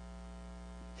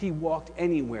 He walked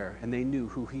anywhere and they knew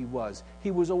who he was.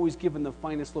 He was always given the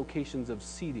finest locations of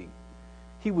seating.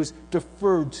 He was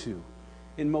deferred to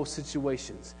in most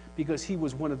situations because he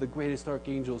was one of the greatest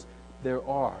archangels there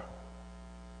are.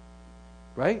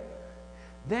 Right?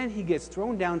 Then he gets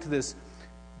thrown down to this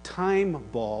time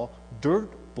ball,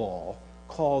 dirt ball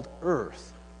called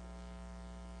earth.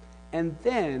 And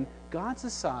then God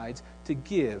decides to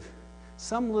give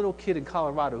some little kid in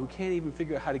Colorado who can't even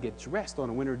figure out how to get dressed on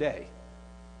a winter day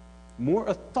more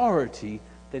authority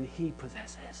than he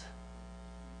possesses.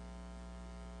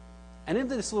 And if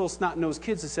this little snot-nosed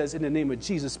kid that says, in the name of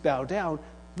Jesus, bow down,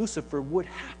 Lucifer would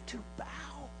have to bow.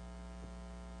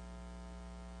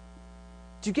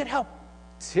 Do you get how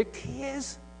ticked he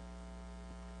is?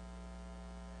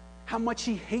 how much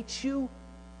he hates you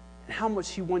and how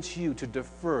much he wants you to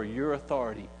defer your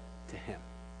authority to him.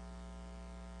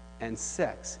 And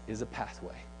sex is a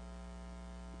pathway.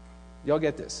 Y'all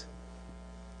get this?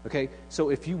 Okay, so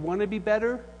if you want to be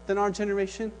better than our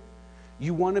generation,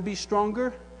 you want to be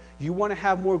stronger, you want to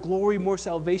have more glory, more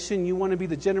salvation, you want to be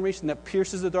the generation that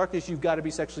pierces the darkness, you've got to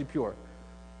be sexually pure.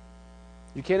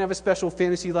 You can't have a special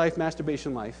fantasy life,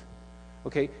 masturbation life.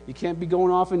 Okay, you can't be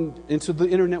going off into the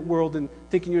internet world and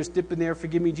thinking you're just dipping there,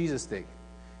 forgive me Jesus thing.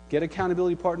 Get an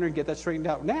accountability partner and get that straightened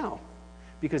out now,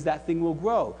 because that thing will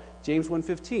grow. James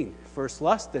 1:15, first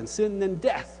lust, then sin, then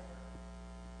death.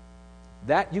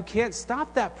 That, you can't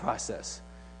stop that process.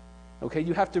 Okay,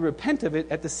 you have to repent of it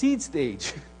at the seed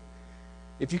stage.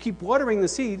 If you keep watering the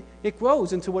seed, it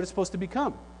grows into what it's supposed to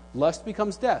become. Lust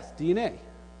becomes death, DNA.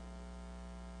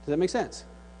 Does that make sense?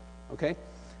 Okay?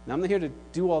 Now, I'm not here to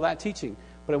do all that teaching,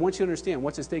 but I want you to understand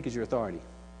what's at stake is your authority.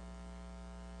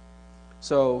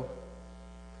 So,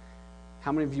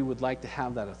 how many of you would like to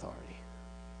have that authority?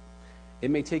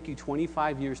 It may take you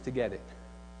 25 years to get it.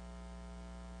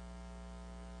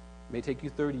 It may take you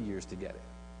 30 years to get it.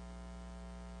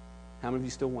 How many of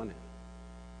you still want it?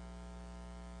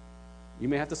 You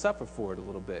may have to suffer for it a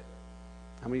little bit.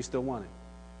 How many of you still want it?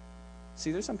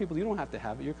 See, there's some people you don't have to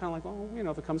have it. You're kind of like, oh,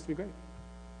 if it comes to me, great.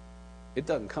 It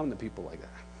doesn't come to people like that.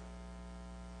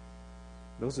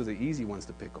 Those are the easy ones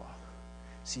to pick off.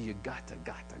 See, you got to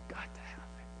have it.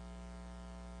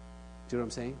 Do you know what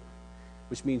I'm saying?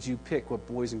 Which means you pick what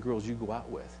boys and girls you go out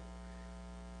with.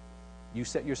 You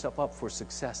set yourself up for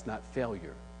success, not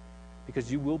failure.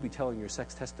 Because you will be telling your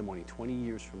sex testimony 20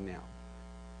 years from now.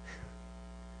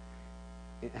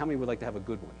 How many would like to have a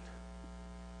good one?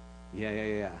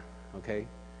 Yeah. Okay?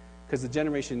 Because the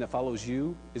generation that follows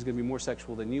you is going to be more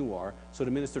sexual than you are. So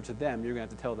to minister to them, you're going to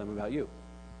have to tell them about you.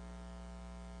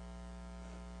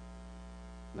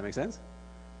 That make sense?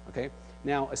 Okay?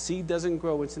 Now, a seed doesn't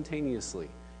grow instantaneously.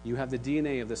 You have the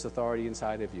DNA of this authority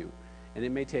inside of you. And it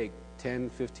may take 10,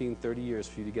 15, 30 years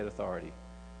for you to get authority.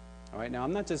 All right? Now,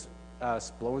 I'm not just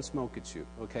blowing smoke at you,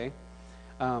 okay?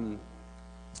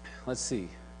 Let's see.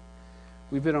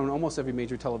 We've been on almost every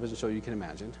major television show you can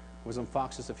imagine. I was on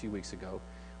Fox just a few weeks ago.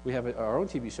 We have our own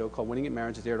TV show called Winning at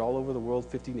Marriage. It's aired all over the world,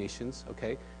 50 nations,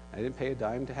 okay? I didn't pay a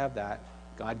dime to have that.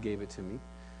 God gave it to me.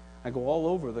 I go all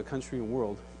over the country and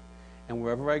world, and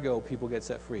wherever I go, people get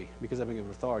set free because I've been given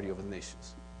authority over the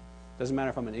nations. Doesn't matter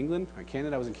if I'm in England or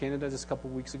Canada. I was in Canada just a couple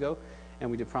of weeks ago,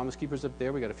 and we did Promise Keepers up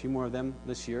there. We got a few more of them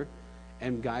this year,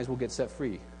 and guys will get set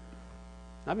free.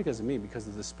 Not because of me, because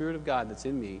of the Spirit of God that's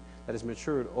in me that has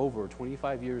matured over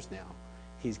 25 years now.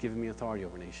 He's given me authority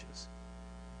over nations.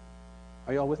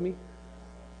 Are you all with me?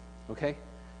 Okay?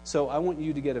 So I want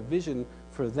you to get a vision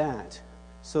for that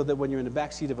so that when you're in the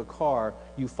back seat of a car,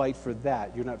 you fight for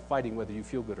that. You're not fighting whether you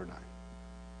feel good or not.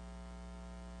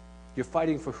 You're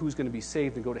fighting for who's going to be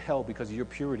saved and go to hell because of your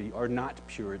purity or not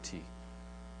purity.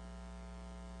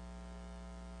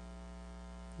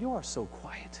 You are so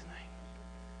quiet tonight.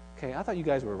 Okay, I thought you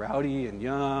guys were rowdy and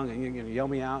young and you're going to yell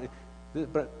me out.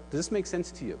 But does this make sense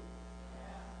to you?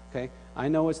 Okay, I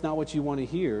know it's not what you want to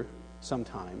hear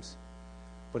sometimes,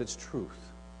 but it's truth.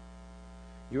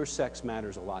 Your sex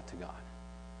matters a lot to God.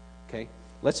 Okay,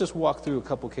 let's just walk through a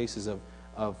couple cases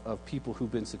of people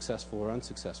who've been successful or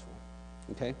unsuccessful.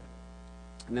 Okay,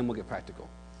 and then we'll get practical.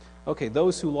 Okay,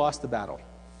 those who lost the battle.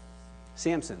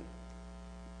 Samson,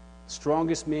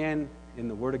 strongest man in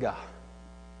the Word of God,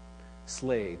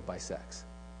 slayed by sex.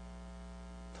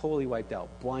 Totally wiped out,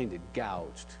 blinded,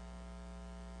 gouged.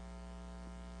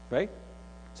 Right?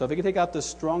 So if it can take out the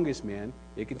strongest man,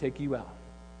 it can take you out.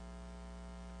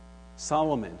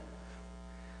 Solomon,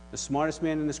 the smartest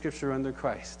man in the Scripture under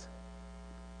Christ,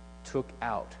 took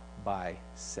out by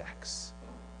sex.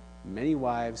 Many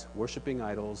wives, worshiping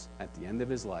idols at the end of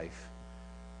his life.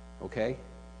 Okay?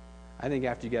 I think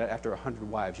after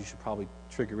 100 wives, you should probably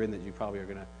trigger in that you probably are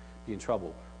going to be in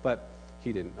trouble. But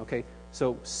he didn't. Okay?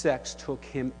 So sex took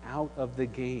him out of the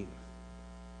game.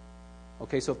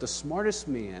 Okay, so if the smartest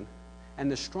man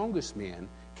and the strongest man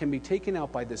can be taken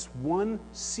out by this one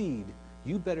seed,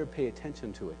 you better pay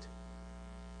attention to it.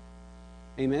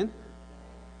 Amen?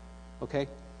 Okay,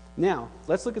 now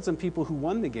let's look at some people who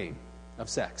won the game of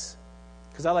sex.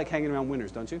 Because I like hanging around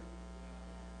winners, don't you?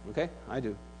 Okay, I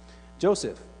do.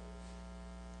 Joseph.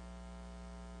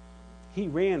 He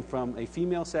ran from a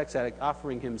female sex addict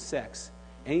offering him sex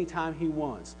anytime he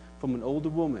wants from an older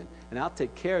woman. And I'll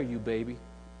take care of you, baby.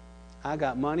 I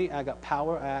got money, I got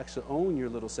power, I actually own your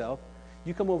little self.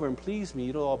 You come over and please me,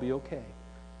 it'll all be okay.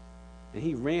 And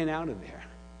he ran out of there.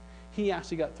 He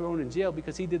actually got thrown in jail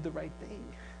because he did the right thing.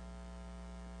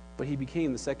 But he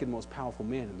became the second most powerful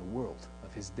man in the world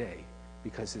of his day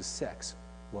because his sex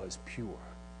was pure.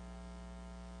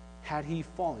 Had he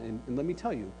fallen, and let me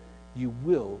tell you, you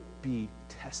will be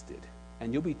tested.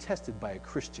 And you'll be tested by a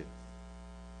Christian.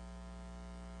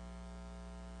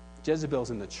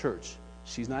 Jezebel's in the church.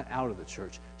 She's not out of the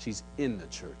church. She's in the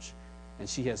church. And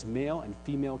she has male and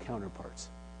female counterparts.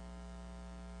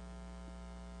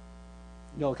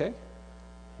 You okay?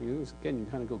 Again, you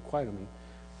kind of go quiet on me.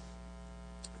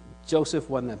 Joseph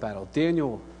won that battle.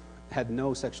 Daniel had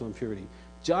no sexual impurity.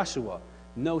 Joshua,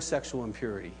 no sexual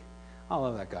impurity. I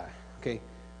love that guy. Okay?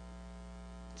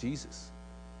 Jesus.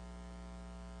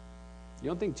 You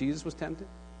don't think Jesus was tempted?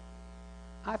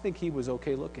 I think he was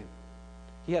okay looking.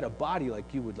 He had a body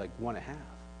like you would want to have.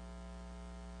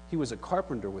 He was a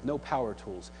carpenter with no power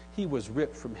tools. He was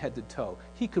ripped from head to toe.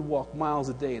 He could walk miles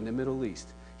a day in the Middle East.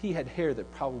 He had hair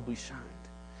that probably shined.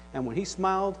 And when he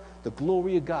smiled, the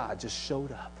glory of God just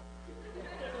showed up.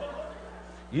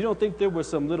 You don't think there were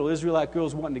some little Israelite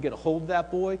girls wanting to get a hold of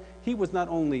that boy? He was not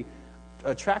only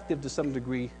attractive to some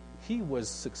degree, he was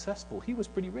successful. He was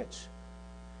pretty rich.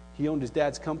 He owned his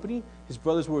dad's company. His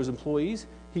brothers were his employees.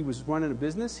 He was running a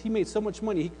business. He made so much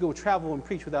money he could go travel and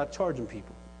preach without charging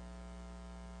people.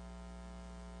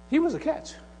 He was a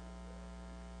catch.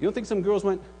 You don't think some girls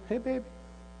went, hey, baby,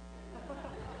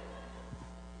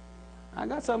 I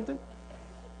got something.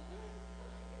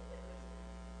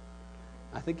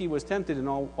 I think he was tempted in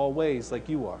all ways like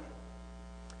you are.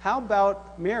 How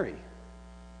about Mary?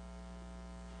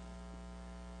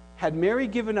 Had Mary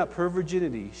given up her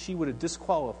virginity, she would have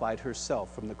disqualified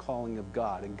herself from the calling of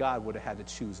God, and God would have had to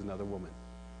choose another woman.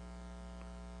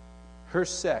 Her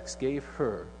sex gave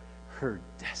her her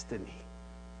destiny.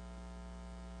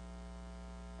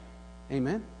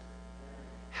 Amen?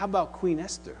 How about Queen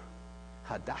Esther?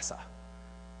 Hadassah.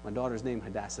 My daughter's name,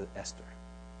 Hadassah Esther.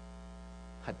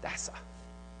 Hadassah.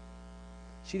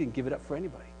 She didn't give it up for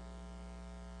anybody.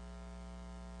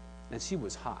 And she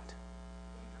was hot.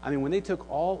 I mean, when they took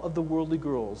all of the worldly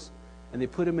girls and they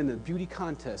put them in the beauty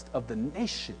contest of the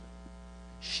nation,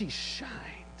 she shined.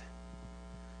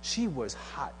 She was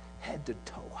hot, head to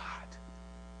toe hot.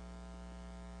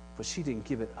 But she didn't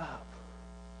give it up.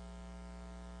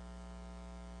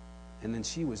 And then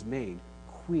she was made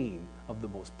queen of the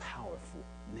most powerful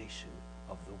nation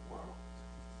of the world.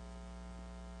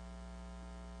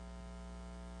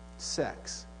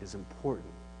 Sex is important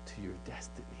to your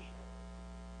destiny.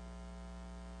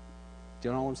 Do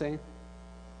you know what I'm saying?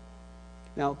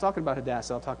 Now, talking about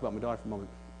Hadassah, I'll talk about my daughter for a moment.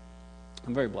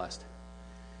 I'm very blessed.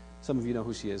 Some of you know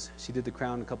who she is. She did the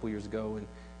Crown a couple years ago, and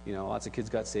lots of kids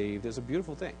got saved. It's a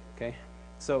beautiful thing, okay?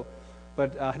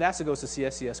 But Hadassah goes to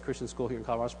CSCS Christian School here in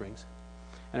Colorado Springs.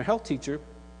 And her health teacher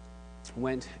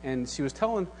went, and she was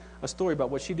telling a story about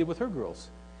what she did with her girls.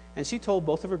 And she told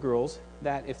both of her girls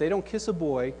that if they don't kiss a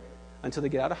boy until they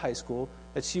get out of high school,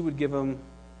 that she would give them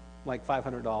like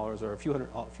 $500 or a few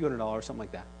hundred dollars, something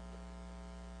like that.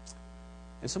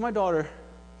 And so my daughter,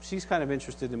 she's kind of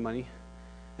interested in money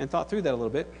and thought through that a little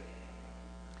bit.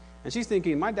 And she's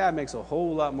thinking, my dad makes a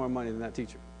whole lot more money than that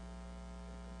teacher.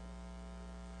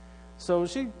 So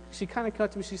she kind of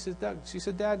cut to me. She said,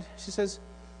 Dad, she says,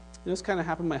 this kind of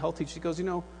happened to my health teacher. She goes,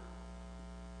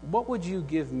 what would you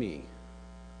give me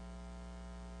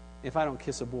if I don't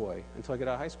kiss a boy until I get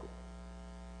out of high school?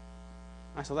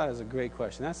 I said, that is a great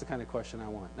question. That's the kind of question I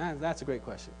want. That's a great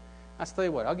question. I said, tell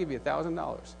you what, I'll give you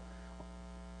 $1,000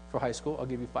 for high school. I'll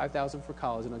give you $5,000 for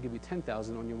college, and I'll give you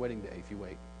 $10,000 on your wedding day if you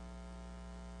wait.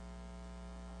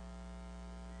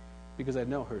 Because I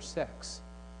know her sex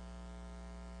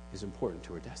is important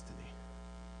to her destiny.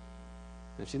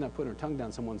 And if she's not putting her tongue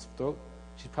down someone's throat,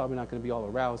 she's probably not going to be all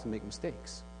aroused and make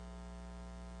mistakes.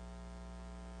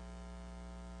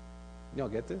 Y'all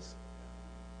get this?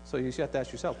 So you have to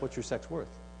ask yourself, what's your sex worth?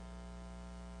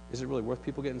 Is it really worth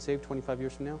people getting saved 25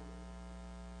 years from now?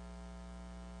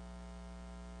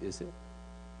 Is it?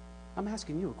 I'm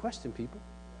asking you a question, people.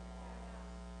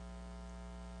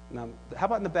 Now, how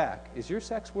about in the back? Is your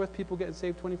sex worth people getting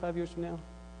saved 25 years from now?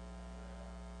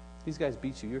 These guys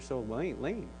beat you. You're so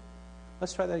lame.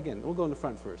 Let's try that again. We'll go in the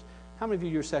front first. How many of you,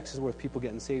 your sex is worth people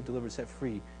getting saved, delivered, set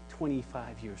free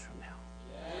 25 years from now?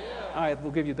 Yeah. All right,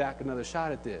 we'll give you back another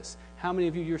shot at this. How many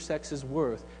of you, your sex is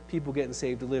worth people getting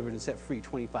saved, delivered, and set free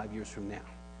 25 years from now?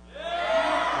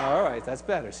 Yeah. All right, that's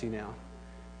better. See now.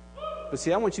 But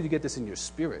see, I want you to get this in your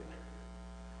spirit.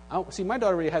 See, my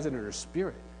daughter already has it in her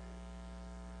spirit.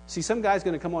 See, some guy's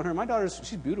going to come on her. My daughter's,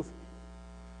 she's beautiful.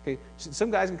 Okay,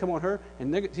 some guy's going to come on her,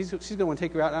 and she's going to want to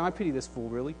take her out. Now, I pity this fool,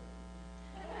 really.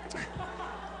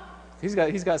 He's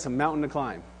got some mountain to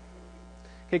climb.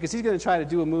 Okay, because he's going to try to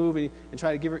do a move and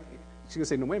try to give her. She's going to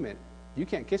say, no, wait a minute. You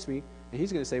can't kiss me. And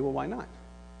he's going to say, well, why not?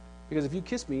 Because if you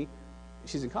kiss me,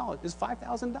 she's in college, it's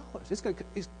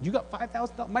 $5,000. You got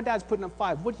 $5,000? My dad's putting up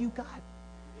 $5,000. What do you got?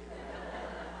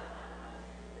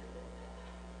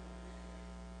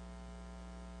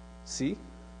 See?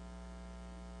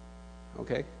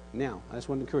 Okay, now, I just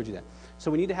want to encourage you that. So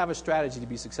we need to have a strategy to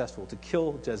be successful, to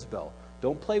kill Jezebel.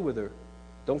 Don't play with her.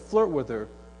 Don't flirt with her.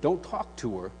 Don't talk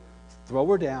to her. Throw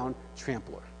her down.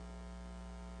 Trample her.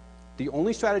 The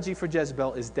only strategy for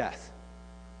Jezebel is death.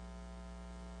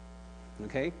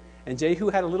 Okay? And Jehu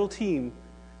had a little team.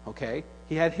 Okay?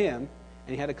 He had him,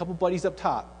 and he had a couple buddies up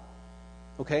top.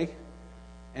 Okay?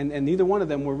 And neither one of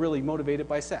them were really motivated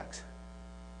by sex.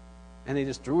 And they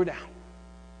just threw her down.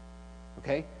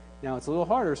 Okay? Now, it's a little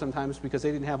harder sometimes because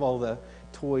they didn't have all the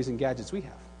toys and gadgets we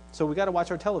have. So we got to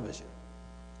watch our television.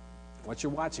 What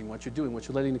you're watching, what you're doing, what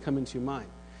you're letting come into your mind.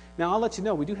 Now, I'll let you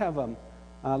know, we do have,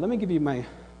 let me give you one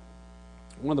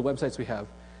of the websites we have.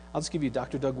 I'll just give you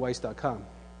drdougweiss.com.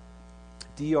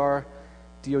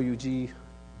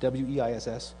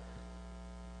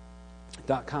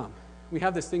 DRDOUGWEISS.com. We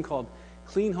have this thing called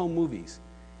Clean Home Movies.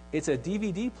 It's a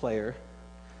DVD player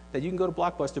that you can go to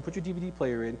Blockbuster, put your DVD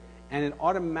player in, and it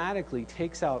automatically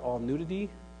takes out all nudity,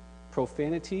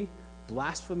 profanity,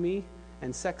 blasphemy,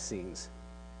 and sex scenes.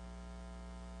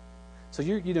 So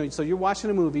you're watching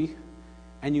a movie,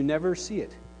 and you never see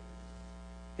it.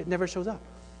 It never shows up.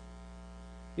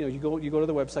 You go to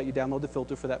the website, you download the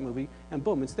filter for that movie, and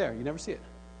boom, it's there. You never see it.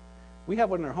 We have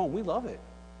one in our home. We love it.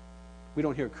 We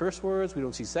don't hear curse words. We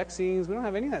don't see sex scenes. We don't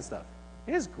have any of that stuff.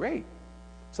 It is great.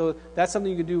 So that's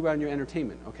something you can do around your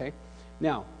entertainment. Okay.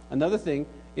 Now, another thing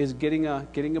is getting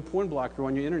a porn blocker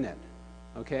on your internet,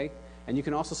 okay? And you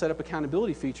can also set up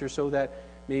accountability features so that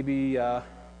maybe,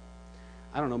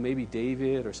 maybe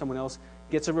David or someone else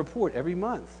gets a report every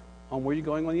month on where you're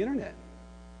going on the internet.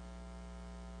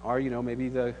 Or, maybe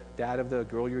the dad of the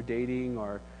girl you're dating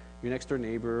or your next door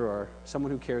neighbor or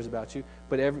someone who cares about you.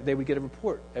 But they would get a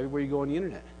report everywhere you go on the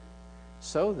internet.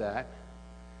 So that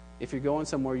if you're going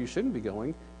somewhere you shouldn't be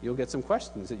going, you'll get some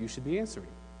questions that you should be answering.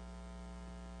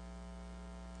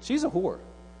 She's a whore.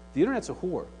 The internet's a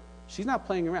whore. She's not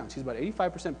playing around. She's about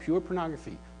 85% pure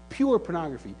pornography. Pure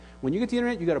pornography. When you get the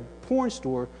internet, you got a porn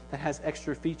store that has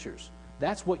extra features.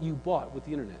 That's what you bought with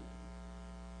the internet.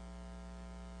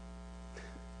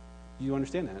 You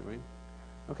understand that, right?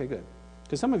 Okay, good.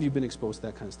 Because some of you have been exposed to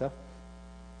that kind of stuff.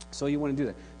 So you want to do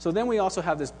that. So then we also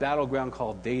have this battleground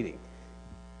called dating.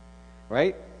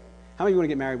 Right? How many of you want to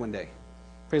get married one day?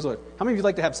 Praise the Lord. How many of you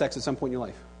like to have sex at some point in your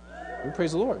life?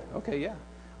 Praise the Lord. Okay, yeah.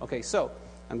 Okay, so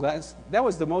I'm glad that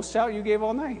was the most shout you gave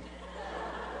all night.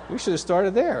 We should have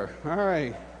started there. All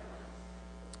right.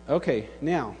 Okay,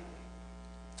 now,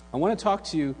 I want to talk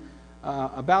to you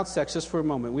about sex just for a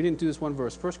moment. We didn't do this one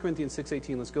verse. 1 Corinthians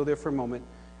 6:18. Let's go there for a moment,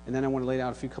 and then I want to lay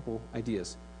out a couple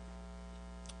ideas.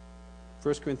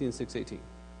 1 Corinthians 6:18.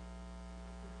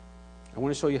 I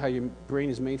want to show you how your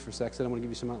brain is made for sex, and I want to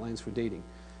give you some outlines for dating.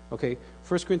 Okay,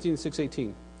 1 Corinthians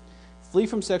 6:18. Flee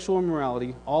from sexual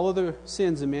immorality. All other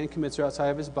sins a man commits are outside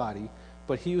of his body,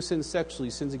 but he who sins sexually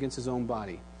sins against his own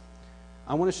body.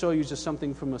 I want to show you just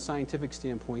something from a scientific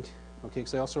standpoint, okay,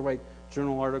 because I also write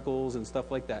journal articles and stuff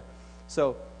like that.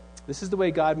 So this is the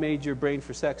way God made your brain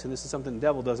for sex, and this is something the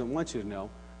devil doesn't want you to know,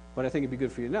 but I think it'd be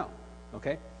good for you to know,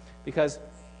 okay? Because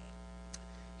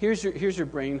here's your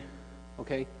brain,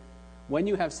 okay? When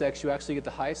you have sex, you actually get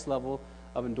the highest level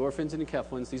of endorphins and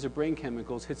enkephalins. These are brain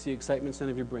chemicals, hits the excitement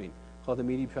center of your brain, called the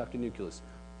medial prefrontal nucleus.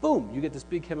 Boom, you get this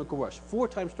big chemical rush, 4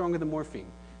 times stronger than morphine.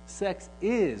 Sex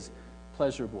is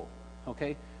pleasurable,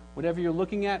 okay? Whatever you're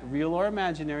looking at, real or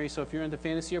imaginary, so if you're into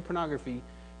fantasy or pornography,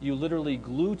 you literally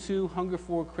glue to, hunger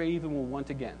for, crave, and will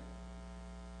want again.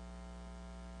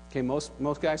 Okay, most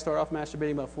guys start off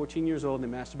masturbating about 14 years old,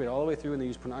 and they masturbate all the way through, and they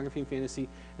use pornography and fantasy,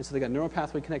 and so they got neural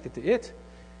pathway connected to it,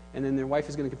 and then their wife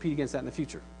is going to compete against that in the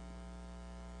future.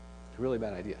 It's a really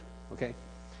bad idea, okay?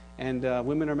 And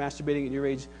women are masturbating at your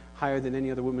age higher than any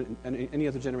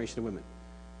other generation of women.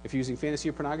 If you're using fantasy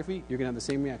or pornography, you're going to have the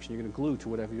same reaction. You're going to glue to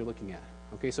whatever you're looking at.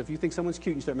 Okay, so if you think someone's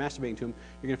cute and you start masturbating to them,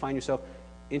 you're going to find yourself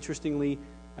interestingly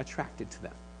attracted to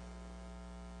them.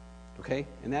 Okay,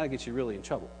 and that'll get you really in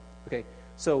trouble. Okay,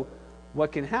 so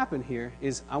what can happen here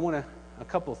is a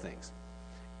couple of things.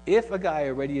 If a guy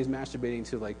already is masturbating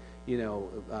to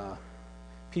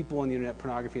people on the internet,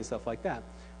 pornography and stuff like that,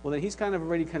 well then he's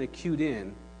already cued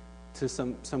in to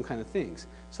some kind of things.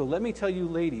 So let me tell you,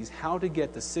 ladies, how to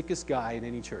get the sickest guy in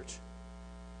any church.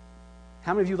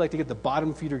 How many of you like to get the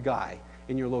bottom feeder guy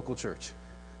in your local church?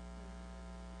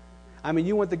 I mean,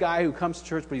 you want the guy who comes to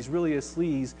church, but he's really a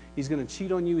sleaze. He's going to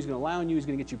cheat on you. He's going to lie on you. He's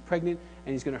going to get you pregnant,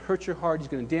 and he's going to hurt your heart. He's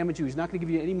going to damage you. He's not going to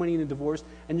give you any money in a divorce,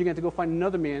 and you're going to have to go find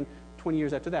another man 20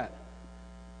 years after that.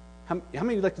 How many of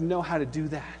you would like to know how to do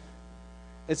that?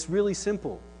 It's really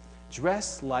simple.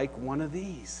 Dress like one of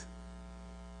these.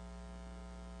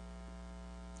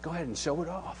 Go ahead and show it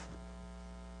off.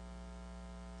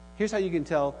 Here's how you can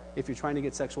tell if you're trying to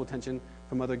get sexual attention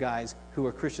from other guys who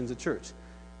are Christians at church.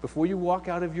 Before you walk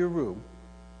out of your room,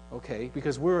 okay,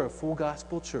 because we're a full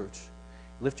gospel church,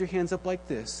 lift your hands up like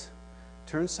this,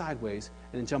 turn sideways,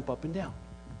 and then jump up and down.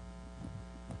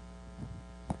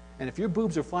 And if your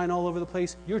boobs are flying all over the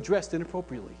place, you're dressed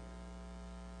inappropriately.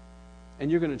 And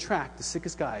you're going to attract the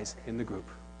sickest guys in the group.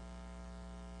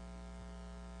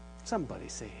 Somebody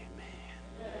say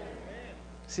amen.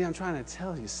 See, I'm trying to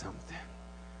tell you something.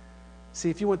 See,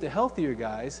 if you want the healthier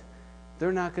guys,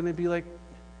 they're not going to be like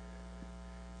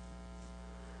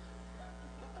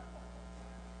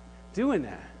doing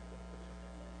that.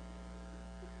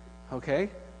 Okay?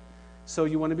 So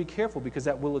you want to be careful because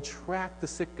that will attract the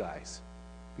sick guys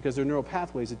because their neural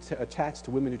pathways attached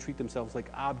to women who treat themselves like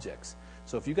objects.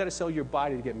 So if you got to sell your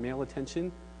body to get male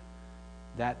attention,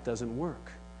 that doesn't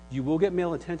work. You will get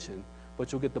male attention,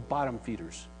 but you'll get the bottom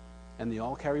feeders, and they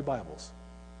all carry Bibles.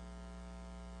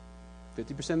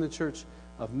 50% of the church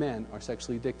of men are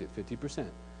sexually addicted, 50%.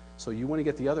 So you want to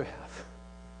get the other half.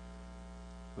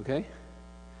 Okay?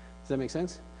 Does that make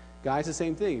sense? Guys, the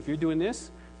same thing. If you're doing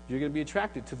this, you're going to be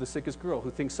attracted to the sickest girl who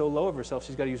thinks so low of herself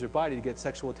she's got to use her body to get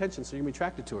sexual attention, so you're going to be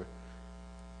attracted to her.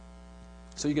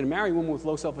 So you're going to marry a woman with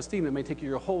low self-esteem that may take you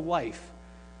your whole life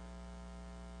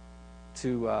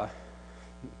to,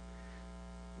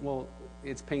 well,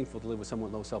 it's painful to live with someone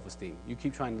with low self-esteem. You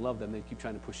keep trying to love them, they keep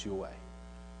trying to push you away.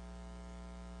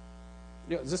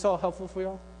 Yeah, is this all helpful for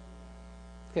y'all?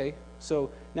 Okay,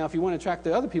 so now if you want to attract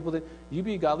the other people, then you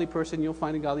be a godly person, you'll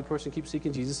find a godly person, keep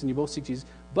seeking Jesus, and you both seek Jesus.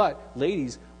 But,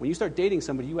 ladies, when you start dating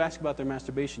somebody, you ask about their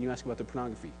masturbation, you ask about their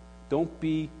pornography. Don't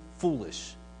be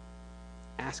foolish.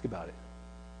 Ask about it.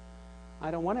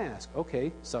 I don't want to ask.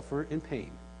 Okay, suffer in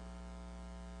pain.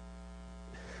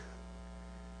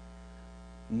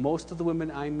 Most of the women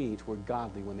I meet were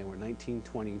godly when they were 19,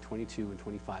 20, 22, and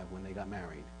 25 when they got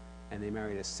married. And they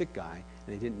married a sick guy,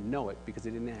 and they didn't know it because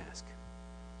they didn't ask.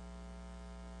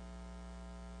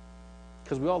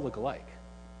 Because we all look alike.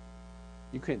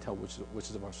 You can't tell which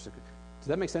is of our sick. Does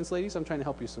that make sense, ladies? I'm trying to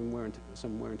help you some wear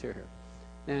and tear here.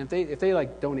 And if they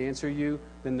like don't answer you,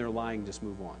 then they're lying. Just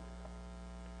move on.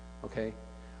 Okay?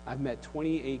 I've met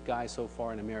 28 guys so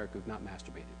far in America who've not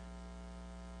masturbated.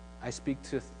 I speak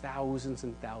to thousands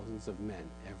and thousands of men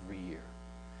every year.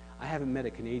 I haven't met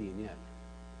a Canadian yet.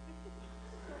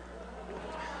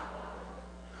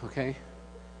 Okay?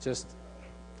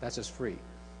 That's just free.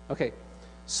 Okay,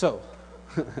 so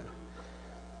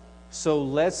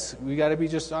we got to be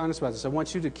just honest about this. I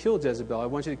want you to kill Jezebel. I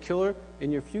want you to kill her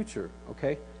in your future,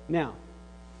 okay? Now,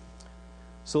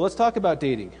 so let's talk about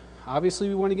dating. Obviously,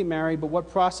 we want to get married, but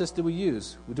what process do we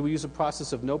use? Do we use a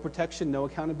process of no protection, no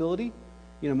accountability?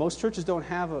 You know, most churches don't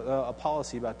have a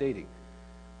policy about dating.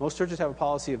 Most churches have a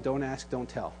policy of don't ask, don't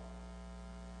tell.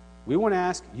 We won't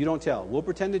ask, you don't tell. We'll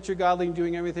pretend that you're godly and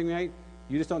doing everything right.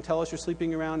 You just don't tell us you're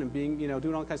sleeping around and being,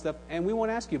 doing all kinds of stuff, and we won't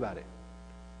ask you about it.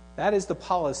 That is the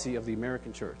policy of the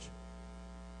American church.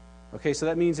 Okay, so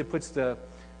that means it puts the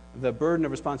burden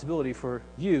of responsibility for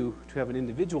you to have an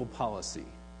individual policy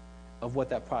of what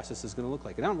that process is going to look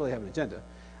like. And I don't really have an agenda.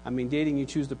 I mean, dating, you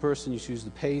choose the person, you choose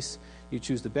the pace, you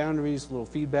choose the boundaries, a little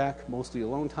feedback, mostly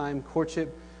alone time.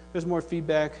 Courtship, there's more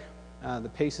feedback. The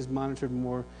pace is monitored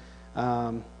more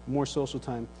social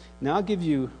time. Now, I'll give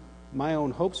you my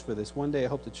own hopes for this. One day, I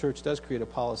hope the church does create a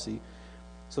policy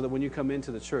so that when you come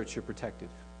into the church, you're protected.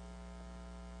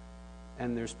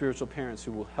 And there's spiritual parents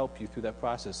who will help you through that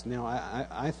process. Now,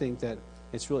 I think that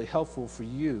it's really helpful for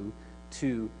you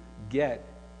to get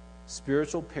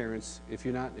spiritual parents. If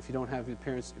you don't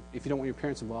want your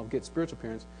parents involved, get spiritual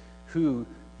parents who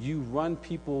you run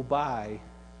people by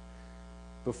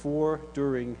before,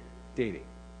 during dating.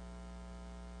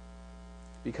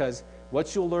 Because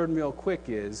what you'll learn real quick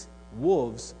is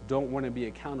wolves don't want to be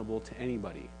accountable to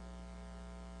anybody.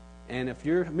 And if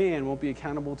your man won't be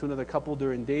accountable to another couple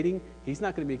during dating, he's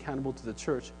not going to be accountable to the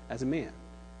church as a man.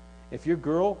 If your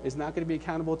girl is not going to be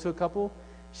accountable to a couple,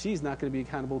 she's not going to be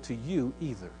accountable to you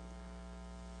either.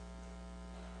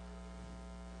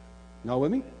 Y'all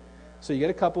with me? So you get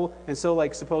a couple, and so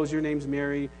like suppose your name's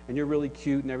Mary, and you're really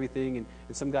cute and everything, and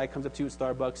some guy comes up to you at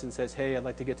Starbucks and says, hey, I'd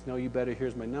like to get to know you better,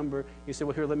 here's my number. You say,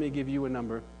 well, here, let me give you a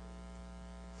number.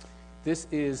 This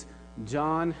is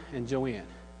John and Joanne.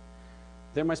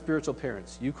 They're my spiritual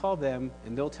parents. You call them,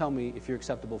 and they'll tell me if you're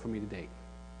acceptable for me to date.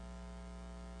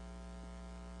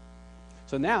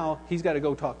 So now he's got to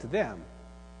go talk to them.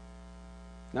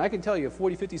 Now I can tell you, a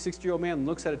 40, 50, 60-year-old man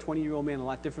looks at a 20-year-old man a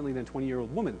lot differently than a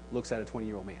 20-year-old woman looks at a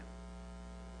 20-year-old man.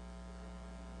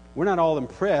 We're not all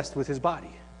impressed with his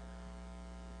body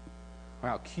or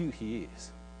how cute he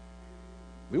is.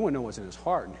 We want to know what's in his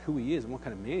heart and who he is and what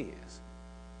kind of man he is.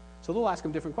 So they'll ask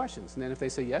him different questions. And then if they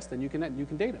say yes, then you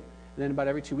can date him. And then about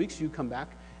every 2 weeks, you come back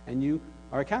and you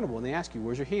are accountable. And they ask you,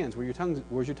 where's your hands?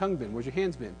 Where's your tongue been? Where's your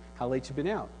hands been? How late you been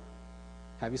out?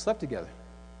 Have you slept together?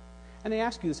 And they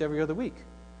ask you this every other week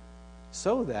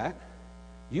so that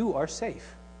you are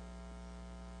safe.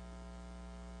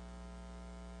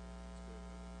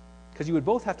 Because you would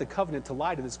both have to covenant to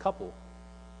lie to this couple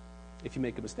if you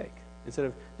make a mistake. Instead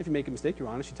of, if you make a mistake, you're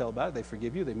honest, you tell about it, they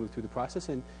forgive you, they move through the process,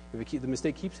 and if the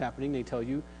mistake keeps happening, they tell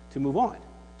you to move on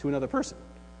to another person.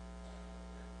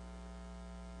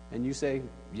 And you say,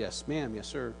 yes, ma'am, yes,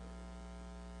 sir.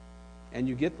 And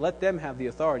you let them have the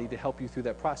authority to help you through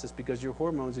that process, because your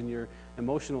hormones and your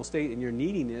emotional state and your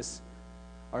neediness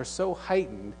are so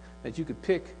heightened that you could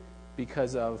pick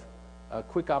because of a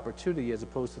quick opportunity as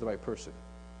opposed to the right person.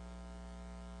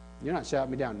 You're not shouting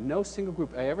me down. No single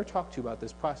group I ever talked to about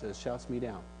this process shouts me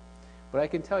down. But I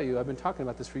can tell you, I've been talking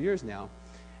about this for years now,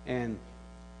 and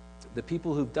the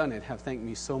people who've done it have thanked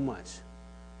me so much.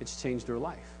 It's changed their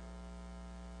life.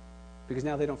 Because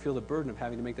now they don't feel the burden of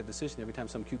having to make that decision every time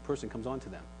some cute person comes on to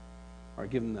them. Or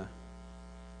give them the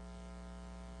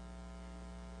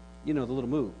little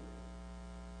move.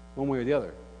 One way or the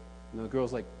other. The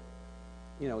girl's like,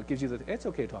 it gives you the, it's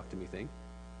okay to talk to me thing.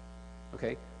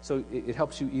 Okay? So it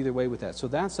helps you either way with that. So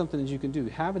that's something that you can do.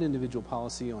 Have an individual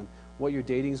policy on what your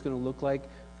dating is going to look like,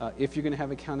 if you're going to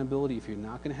have accountability, if you're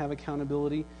not going to have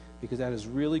accountability, because that is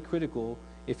really critical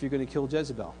if you're going to kill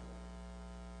Jezebel.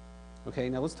 Okay,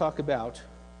 now let's talk about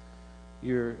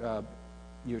your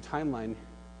timeline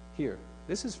here.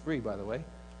 This is free, by the way.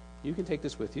 You can take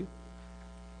this with you.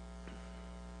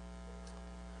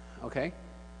 Okay?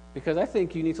 Because I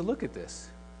think you need to look at this.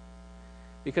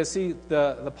 Because, see,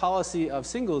 the policy of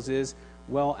singles is,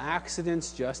 well,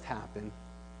 accidents just happen.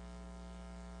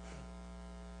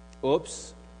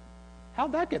 Oops.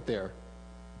 How'd that get there?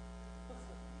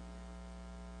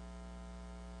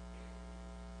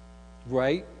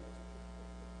 Right?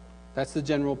 That's the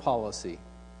general policy.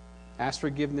 Ask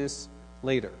forgiveness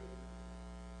later.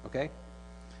 Okay?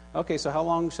 Okay, so how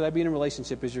long should I be in a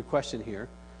relationship is your question here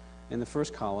in the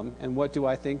first column. And what do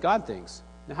I think God thinks?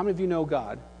 Now, how many of you know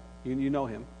God? You know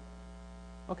Him.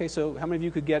 Okay, so how many of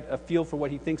you could get a feel for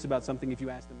what He thinks about something if you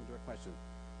asked Him a direct question?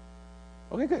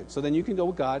 Okay, good. So then you can go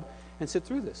with God and sit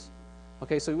through this.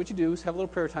 Okay, so what you do is have a little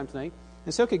prayer time tonight.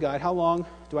 And say, okay, God, how long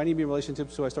do I need to be in a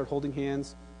relationship so I start holding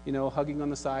hands, hugging on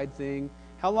the side thing?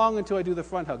 How long until I do the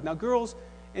front hug? Now, girls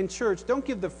in church, don't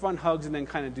give the front hugs and then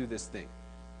kind of do this thing.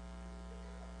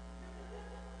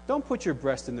 Don't put your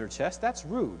breast in their chest. That's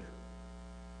rude.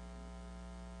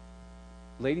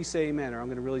 Ladies, say amen, or I'm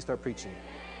going to really start preaching.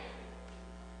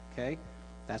 Okay?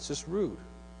 That's just rude.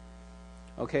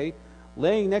 Okay?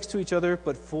 Laying next to each other,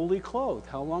 but fully clothed.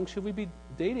 How long should we be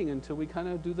dating until we kind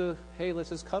of do the, hey, let's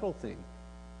just cuddle thing?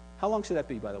 How long should that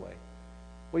be, by the way?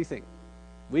 What do you think?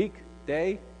 Week?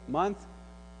 Day? Month?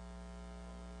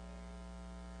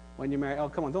 When you're married? Oh,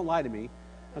 come on, don't lie to me.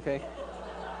 Okay?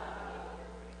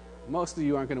 Most of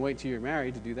you aren't going to wait until you're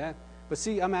married to do that. But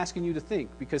see, I'm asking you to think.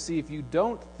 Because see, if you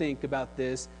don't think about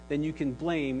this, then you can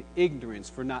blame ignorance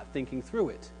for not thinking through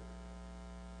it.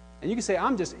 And you can say,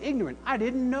 I'm just ignorant. I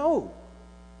didn't know.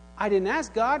 I didn't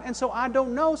ask God, and so I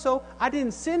don't know. So I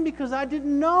didn't sin because I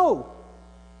didn't know.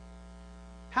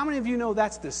 How many of you know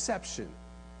that's deception?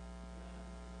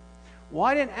 Well,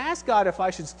 I didn't ask God if I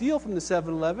should steal from the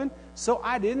 7-Eleven, so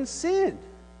I didn't sin.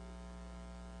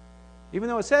 Even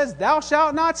though it says, thou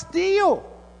shalt not steal.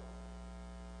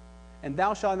 And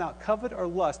thou shalt not covet or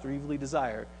lust or evilly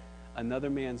desire another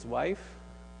man's wife.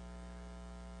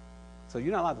 So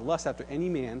you're not allowed to lust after any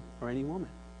man or any woman.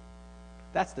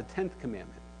 That's the 10th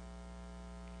commandment.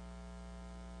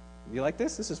 You like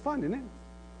this? This is fun, isn't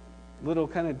it? Little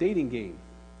kind of dating game.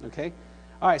 Okay?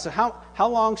 All right, so how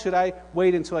long should I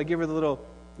wait until I give her the little,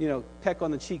 peck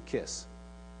on the cheek kiss?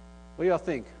 What do y'all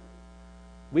think?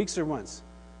 Weeks or months?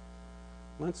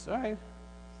 Months? All right.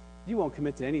 You won't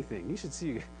commit to anything. You should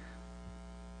see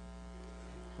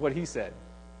what he said.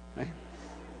 Right?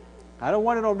 I don't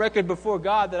want it on record before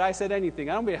God that I said anything.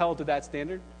 I don't be held to that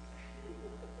standard.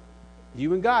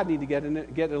 You and God need to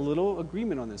get a little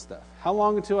agreement on this stuff. How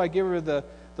long until I give her the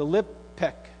lip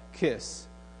peck kiss?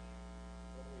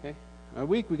 Okay? A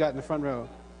week we got in the front row.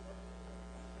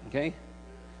 Okay?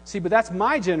 See, but that's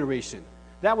my generation.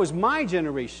 That was my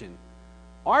generation.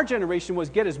 Our generation was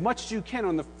get as much as you can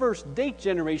on the first date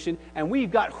generation, and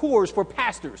we've got whores for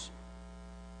pastors.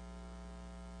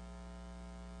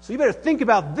 So you better think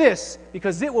about this,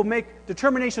 because it will make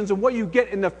determinations on what you get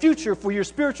in the future for your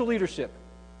spiritual leadership.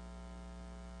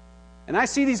 And I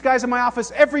see these guys in my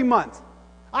office every month.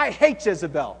 I hate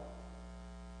Jezebel.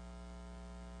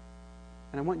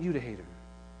 And I want you to hate her.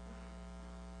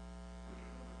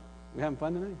 We having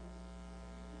fun tonight?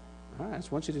 All right, I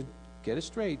just want you to get it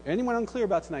straight. Anyone unclear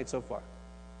about tonight so far?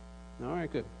 All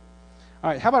right, good. All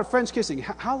right, how about French kissing?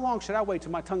 How long should I wait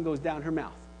till my tongue goes down her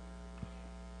mouth?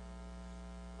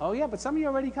 Oh, yeah, but some of you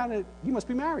already you must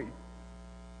be married.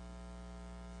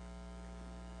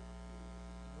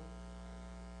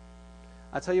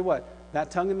 I'll tell you what,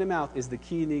 that tongue in the mouth is the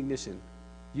key in the ignition.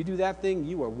 You do that thing,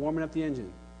 you are warming up the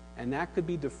engine. And that could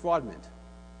be defraudment,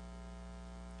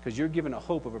 because you're given a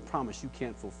hope of a promise you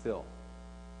can't fulfill.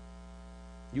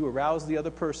 You arouse the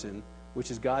other person, which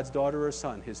is God's daughter or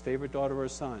son, his favorite daughter or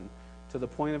son, to the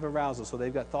point of arousal, so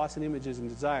they've got thoughts and images and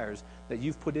desires that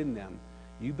you've put in them.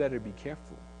 You better be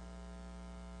careful.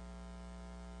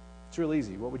 It's real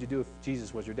easy. What would you do if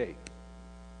Jesus was your date?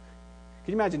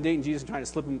 Can you imagine dating Jesus and trying to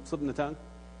slip him the tongue?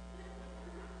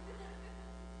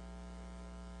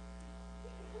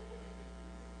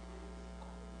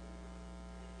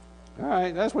 All right,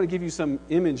 I just want to give you some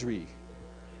imagery.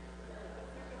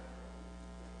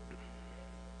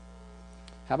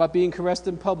 How about being caressed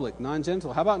in public,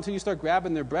 non-genital? How about until you start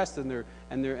grabbing their breasts and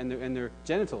their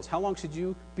genitals? How long should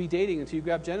you be dating until you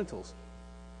grab genitals?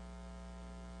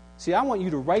 See, I want you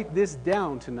to write this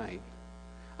down tonight.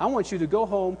 I want you to go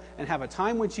home and have a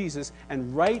time with Jesus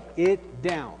and write it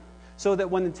down, so that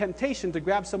when the temptation to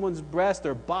grab someone's breast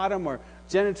or bottom or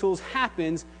genitals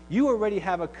happens, you already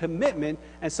have a commitment,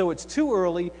 and so it's too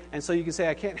early, and so you can say,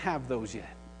 I can't have those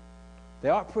yet. They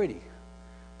are pretty,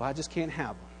 but I just can't have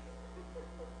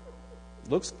them.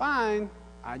 Looks fine,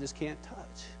 I just can't touch.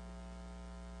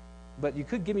 But you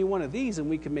could give me one of these and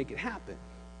we can make it happen.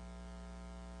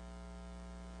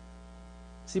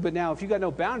 See, but now if you got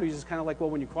no boundaries, it's kind of like, well,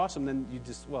 when you cross them, then you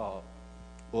just, well,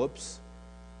 oops.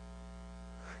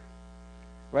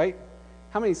 Right?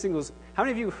 How many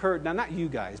of you heard, now not you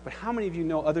guys, but how many of you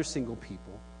know other single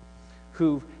people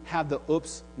who have the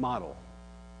oops model?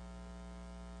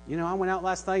 You know, I went out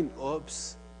last night and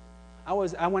oops.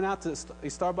 I went out to a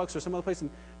Starbucks or some other place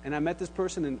and I met this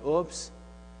person and oops.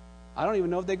 I don't even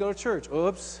know if they go to church.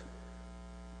 Oops.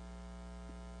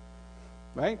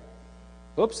 Right?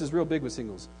 Oops is real big with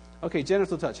singles. Okay,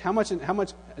 genital touch. How much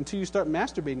until you start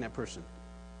masturbating that person?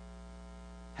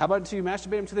 How about until you masturbate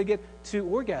them until they get to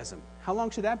orgasm? How long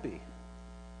should that be?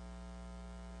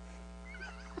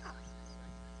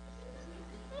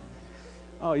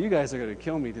 Oh, you guys are going to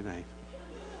kill me tonight.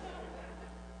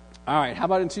 All right, how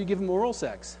about until you give them oral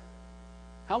sex?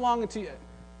 How long?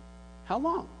 How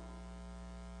long?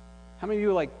 How many of you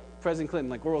are like President Clinton,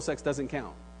 like oral sex doesn't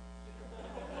count?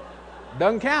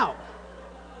 Doesn't count.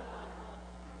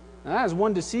 Now, that is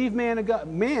one deceived man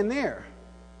there.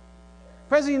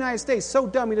 President of the United States, so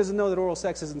dumb he doesn't know that oral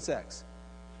sex isn't sex.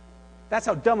 That's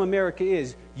how dumb America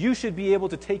is. You should be able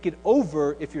to take it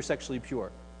over if you're sexually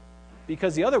pure,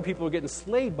 because the other people are getting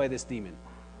slayed by this demon,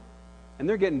 and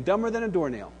they're getting dumber than a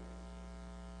doornail.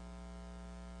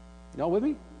 Y'all with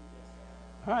me?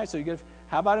 All right, so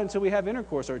how about until we have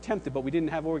intercourse or attempted, but we didn't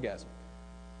have orgasm?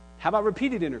 How about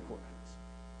repeated intercourse?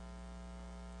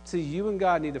 See, you and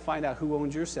God need to find out who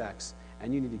owns your sex,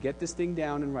 and you need to get this thing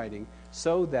down in writing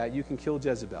so that you can kill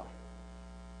Jezebel.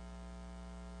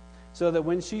 So that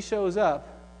when she shows up,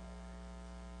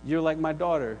 you're like my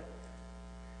daughter.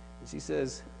 And she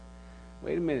says,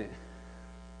 wait a minute.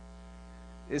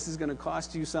 This is going to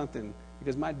cost you something,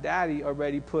 because my daddy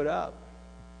already put up.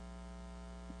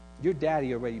 Your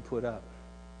daddy already put up.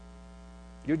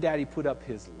 Your daddy put up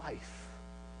his life.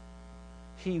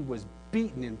 He was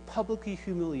beaten and publicly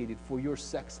humiliated for your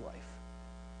sex life.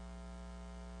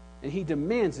 And he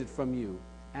demands it from you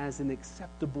as an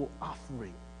acceptable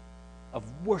offering of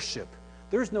worship.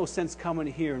 There's no sense coming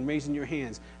here and raising your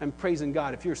hands and praising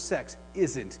God if your sex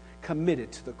isn't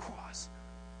committed to the cross.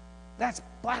 That's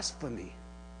blasphemy.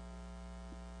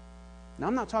 Now,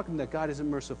 I'm not talking that God isn't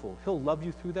merciful. He'll love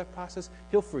you through that process.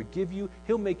 He'll forgive you.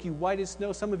 He'll make you white as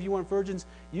snow. Some of you aren't virgins.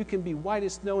 You can be white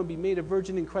as snow and be made a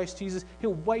virgin in Christ Jesus.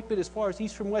 He'll wipe it as far as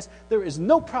east from west. There is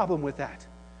no problem with that.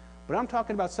 But I'm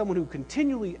talking about someone who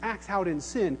continually acts out in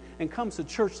sin and comes to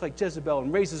church like Jezebel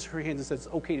and raises her hands and says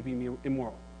it's okay to be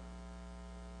immoral.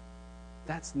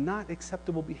 That's not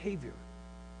acceptable behavior.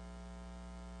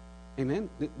 Amen?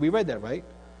 We read that, right?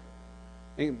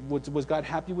 Was God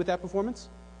happy with that performance?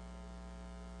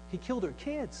 He killed her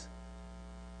kids.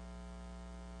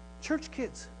 Church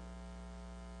kids.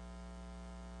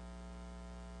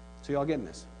 So y'all getting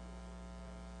this?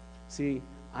 See,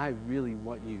 I really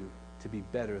want you to be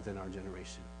better than our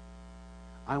generation.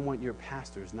 I want your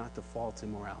pastors not to fall to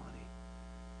immorality.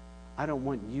 I don't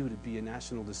want you to be a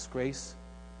national disgrace.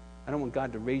 I don't want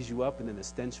God to raise you up and then the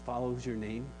stench follows your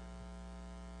name.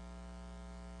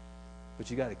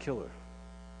 But you got to kill her.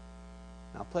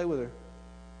 Now play with her.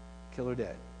 Kill her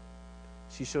dead.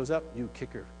 She shows up, you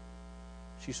kick her.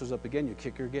 She shows up again, you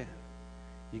kick her again.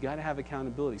 You got to have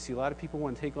accountability. See, a lot of people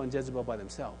want to take on Jezebel by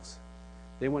themselves.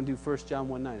 They want to do 1 John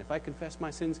 1:9. If I confess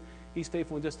my sins, he's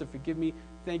faithful and just to forgive me.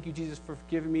 Thank you, Jesus, for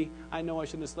forgiving me. I know I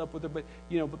shouldn't have slept with her, but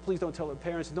please don't tell her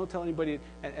parents and don't tell anybody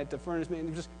at the furnace,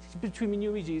 man. Just between you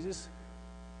and me, Jesus.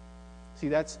 See,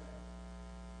 that's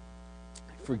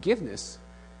forgiveness,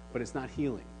 but it's not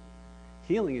healing.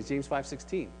 Healing is James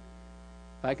 5:16.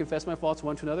 If I confess my faults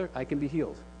one to another, I can be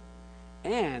healed.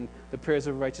 And the prayers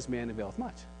of a righteous man availeth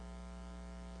much.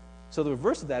 So the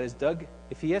reverse of that is, Doug,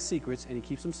 if he has secrets and he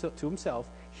keeps them to himself,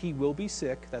 he will be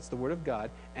sick, that's the word of God,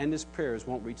 and his prayers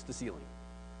won't reach the ceiling.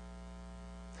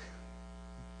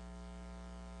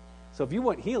 So if you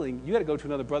want healing, you got to go to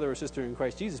another brother or sister in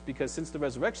Christ Jesus, because since the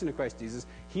resurrection of Christ Jesus,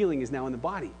 healing is now in the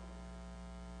body.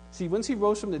 See, once he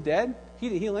rose from the dead, he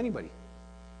didn't heal anybody.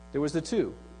 There was the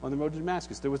 2 on the road to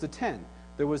Damascus. There was the 10.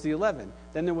 There was the 11.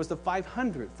 Then there was the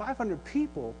 500. 500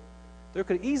 people. There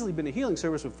could have easily been a healing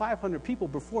service with 500 people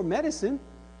before medicine.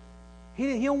 He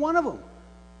didn't heal one of them.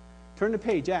 Turn the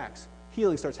page, Acts.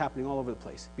 Healing starts happening all over the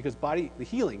place because the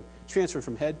healing transferred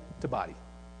from head to body.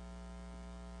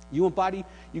 You want body?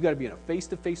 You got to be in a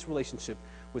face-to-face relationship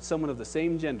with someone of the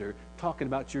same gender talking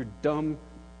about your dumb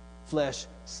flesh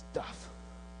stuff.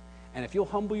 And if you'll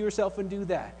humble yourself and do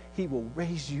that, he will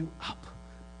raise you up.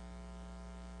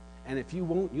 And if you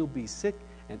won't, you'll be sick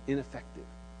and ineffective.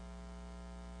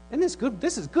 Isn't this good?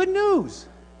 This is good news.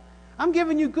 I'm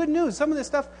giving you good news. Some of this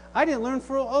stuff I didn't learn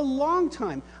for a long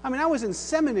time. I mean, I was in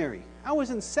seminary.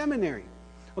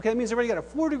 Okay, that means I already got a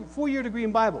four-year degree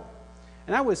in Bible.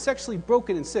 And I was sexually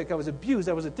broken and sick. I was abused.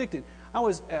 I was addicted. I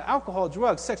was alcohol,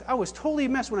 drugs, sex. I was totally a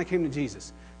mess when I came to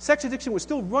Jesus. Sex addiction was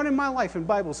still running my life in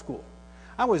Bible school.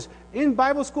 I was in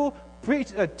Bible school,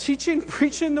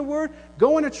 preaching the word,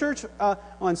 going to church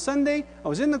on Sunday. I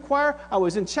was in the choir. I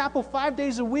was in chapel 5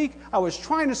 days a week. I was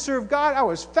trying to serve God. I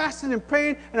was fasting and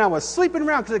praying, and I was sleeping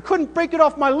around because I couldn't break it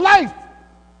off my life.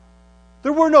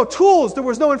 There were no tools. There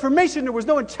was no information. There was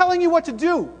no one telling you what to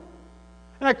do.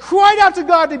 And I cried out to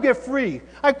God to get free.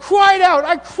 I cried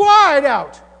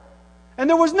out. And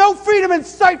there was no freedom in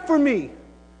sight for me.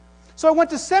 So I went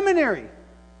to seminary.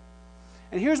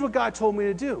 And here's what God told me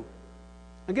to do.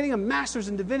 I'm getting a master's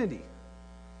in divinity.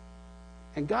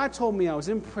 And God told me, I was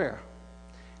in prayer.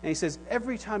 And he says,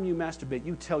 every time you masturbate,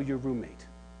 you tell your roommate.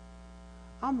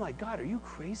 I'm like, God, are you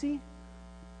crazy?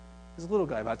 There's a little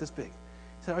guy about this big.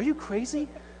 He said, are you crazy?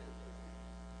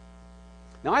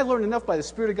 Now, I learned enough by the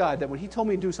Spirit of God that when he told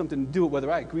me to do something, to do it whether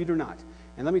I agreed or not.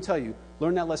 And let me tell you,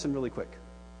 learn that lesson really quick.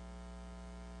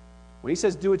 When he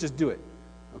says do it, just do it.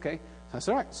 Okay? So I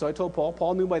said, all right. So I told Paul.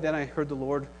 Paul knew by then I heard the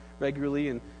Lord regularly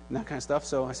and that kind of stuff.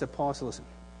 So I said, Paul, listen.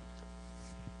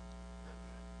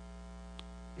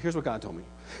 Here's what God told me.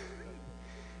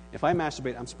 If I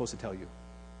masturbate, I'm supposed to tell you.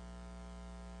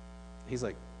 He's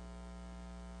like,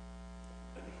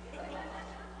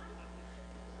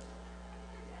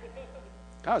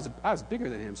 I was bigger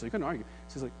than him, so he couldn't argue.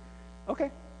 So he's like,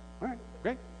 okay, all right,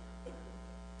 great.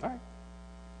 All right.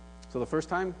 So the first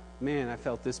time, man, I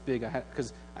felt this big. I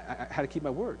had to keep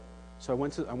my word. So I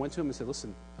went to him and said,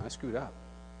 listen, I screwed up.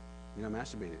 I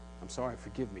masturbated. I'm sorry,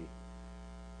 forgive me.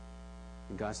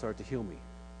 And God started to heal me.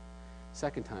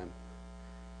 Second time,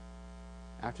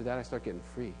 after that, I started getting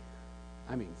free.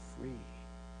 I mean, free.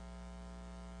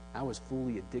 I was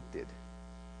fully addicted.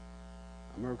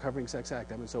 I'm a recovering sex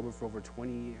addict. I've been sober for over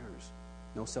 20 years.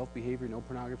 No self-behavior, no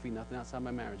pornography, nothing outside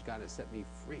my marriage. God has set me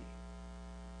free.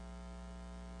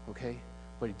 Okay?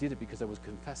 But he did it because I was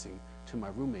confessing to my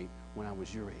roommate when I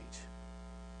was your age.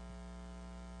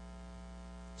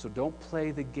 So don't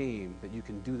play the game that you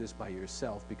can do this by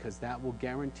yourself, because that will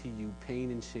guarantee you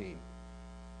pain and shame.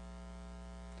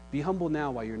 Be humble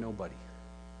now while you're nobody.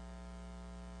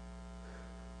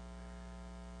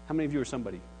 How many of you are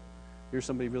somebody? You're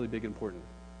somebody really big and important.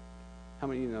 How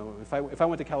many, if I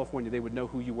went to California, they would know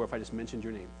who you were if I just mentioned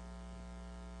your name.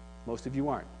 Most of you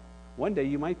aren't. One day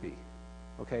you might be.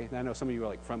 Okay? And I know some of you are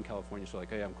like from California, so like,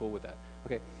 hey, I'm cool with that.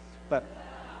 Okay? But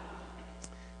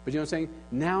you know what I'm saying?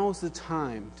 Now's the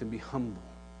time to be humble.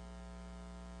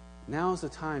 Now's the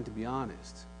time to be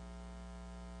honest.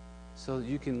 so that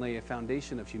you can lay a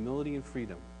foundation of humility and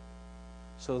freedom,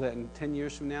 so that in 10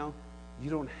 years from now, you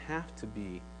don't have to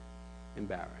be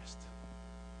embarrassed.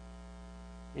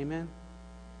 Amen?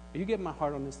 Are you getting my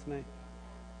heart on this tonight?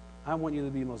 I want you to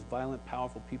be the most violent,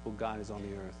 powerful people God is on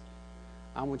the earth.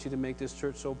 I want you to make this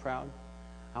church so proud.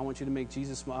 I want you to make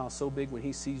Jesus smile so big when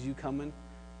he sees you coming.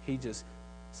 He just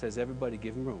says, everybody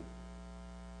give him room.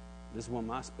 This is one of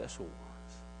my special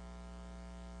ones.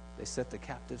 They set the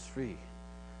captives free.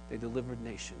 They delivered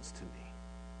nations to me.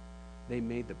 They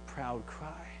made the proud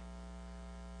cry.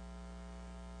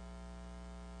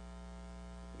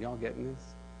 Y'all getting this?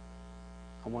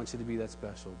 I want you to be that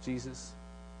special. Jesus,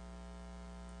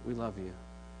 we love you.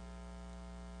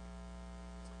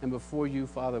 And before you,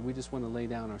 Father, we just want to lay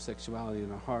down our sexuality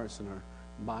and our hearts and our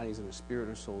bodies and our spirit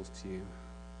and our souls to you.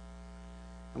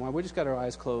 And while we just got our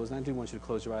eyes closed, and I do want you to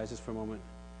close your eyes just for a moment.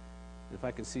 And if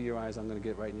I can see your eyes, I'm going to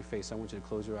get right in your face. I want you to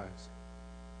close your eyes.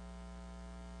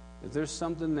 If there's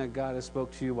something that God has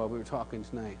spoke to you while we were talking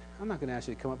tonight, I'm not going to ask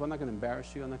you to come up. I'm not going to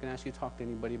embarrass you. I'm not going to ask you to talk to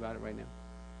anybody about it right now.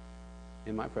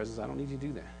 In my presence, I don't need you to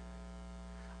do that.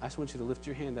 I just want you to lift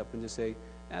your hand up and just say,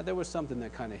 there was something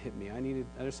that kind of hit me.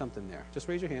 There's something there. Just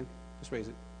raise your hand. Just raise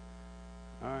it.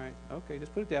 All right. Okay,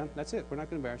 just put it down. That's it. We're not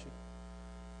going to embarrass you.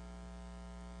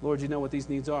 Lord, you know what these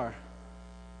needs are.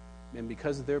 And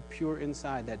because they're pure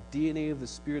inside, that DNA of the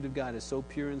Spirit of God is so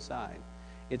pure inside,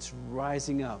 it's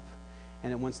rising up,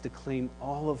 and it wants to claim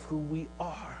all of who we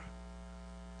are.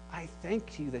 I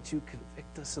thank you that you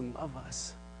convict us and love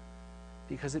us,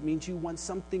 because it means you want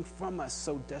something from us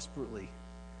so desperately.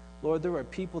 Lord, there are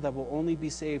people that will only be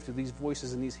saved through these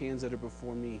voices and these hands that are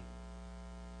before me.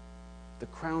 The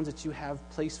crowns that you have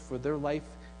placed for their life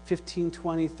 15,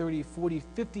 20, 30, 40,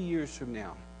 50 years from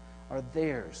now are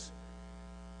theirs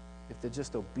if they're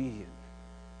just obedient.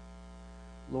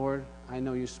 Lord, I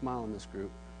know you smile on this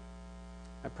group.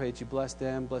 I pray that you bless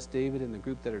them, bless David and the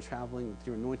group that are traveling, that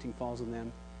your anointing falls on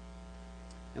them.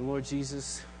 And Lord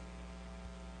Jesus,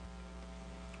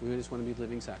 we just want to be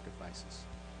living sacrifices.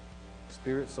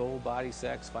 Spirit, soul, body,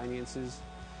 sex, finances,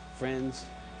 friends,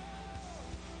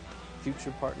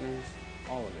 future partners,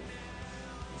 all of it.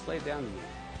 Just lay it down to me.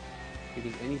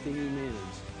 Because anything you manage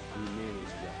well.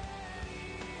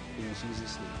 In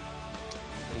Jesus' name.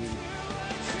 Amen.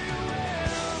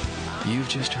 You've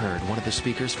just heard one of the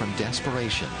speakers from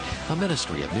Desperation, a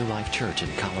ministry of New Life Church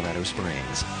in Colorado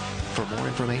Springs. For more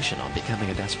information on becoming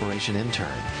a Desperation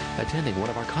intern, attending one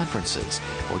of our conferences,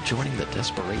 or joining the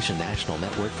Desperation National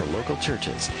Network for local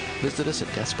churches, visit us at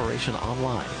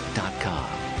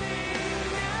desperationonline.com.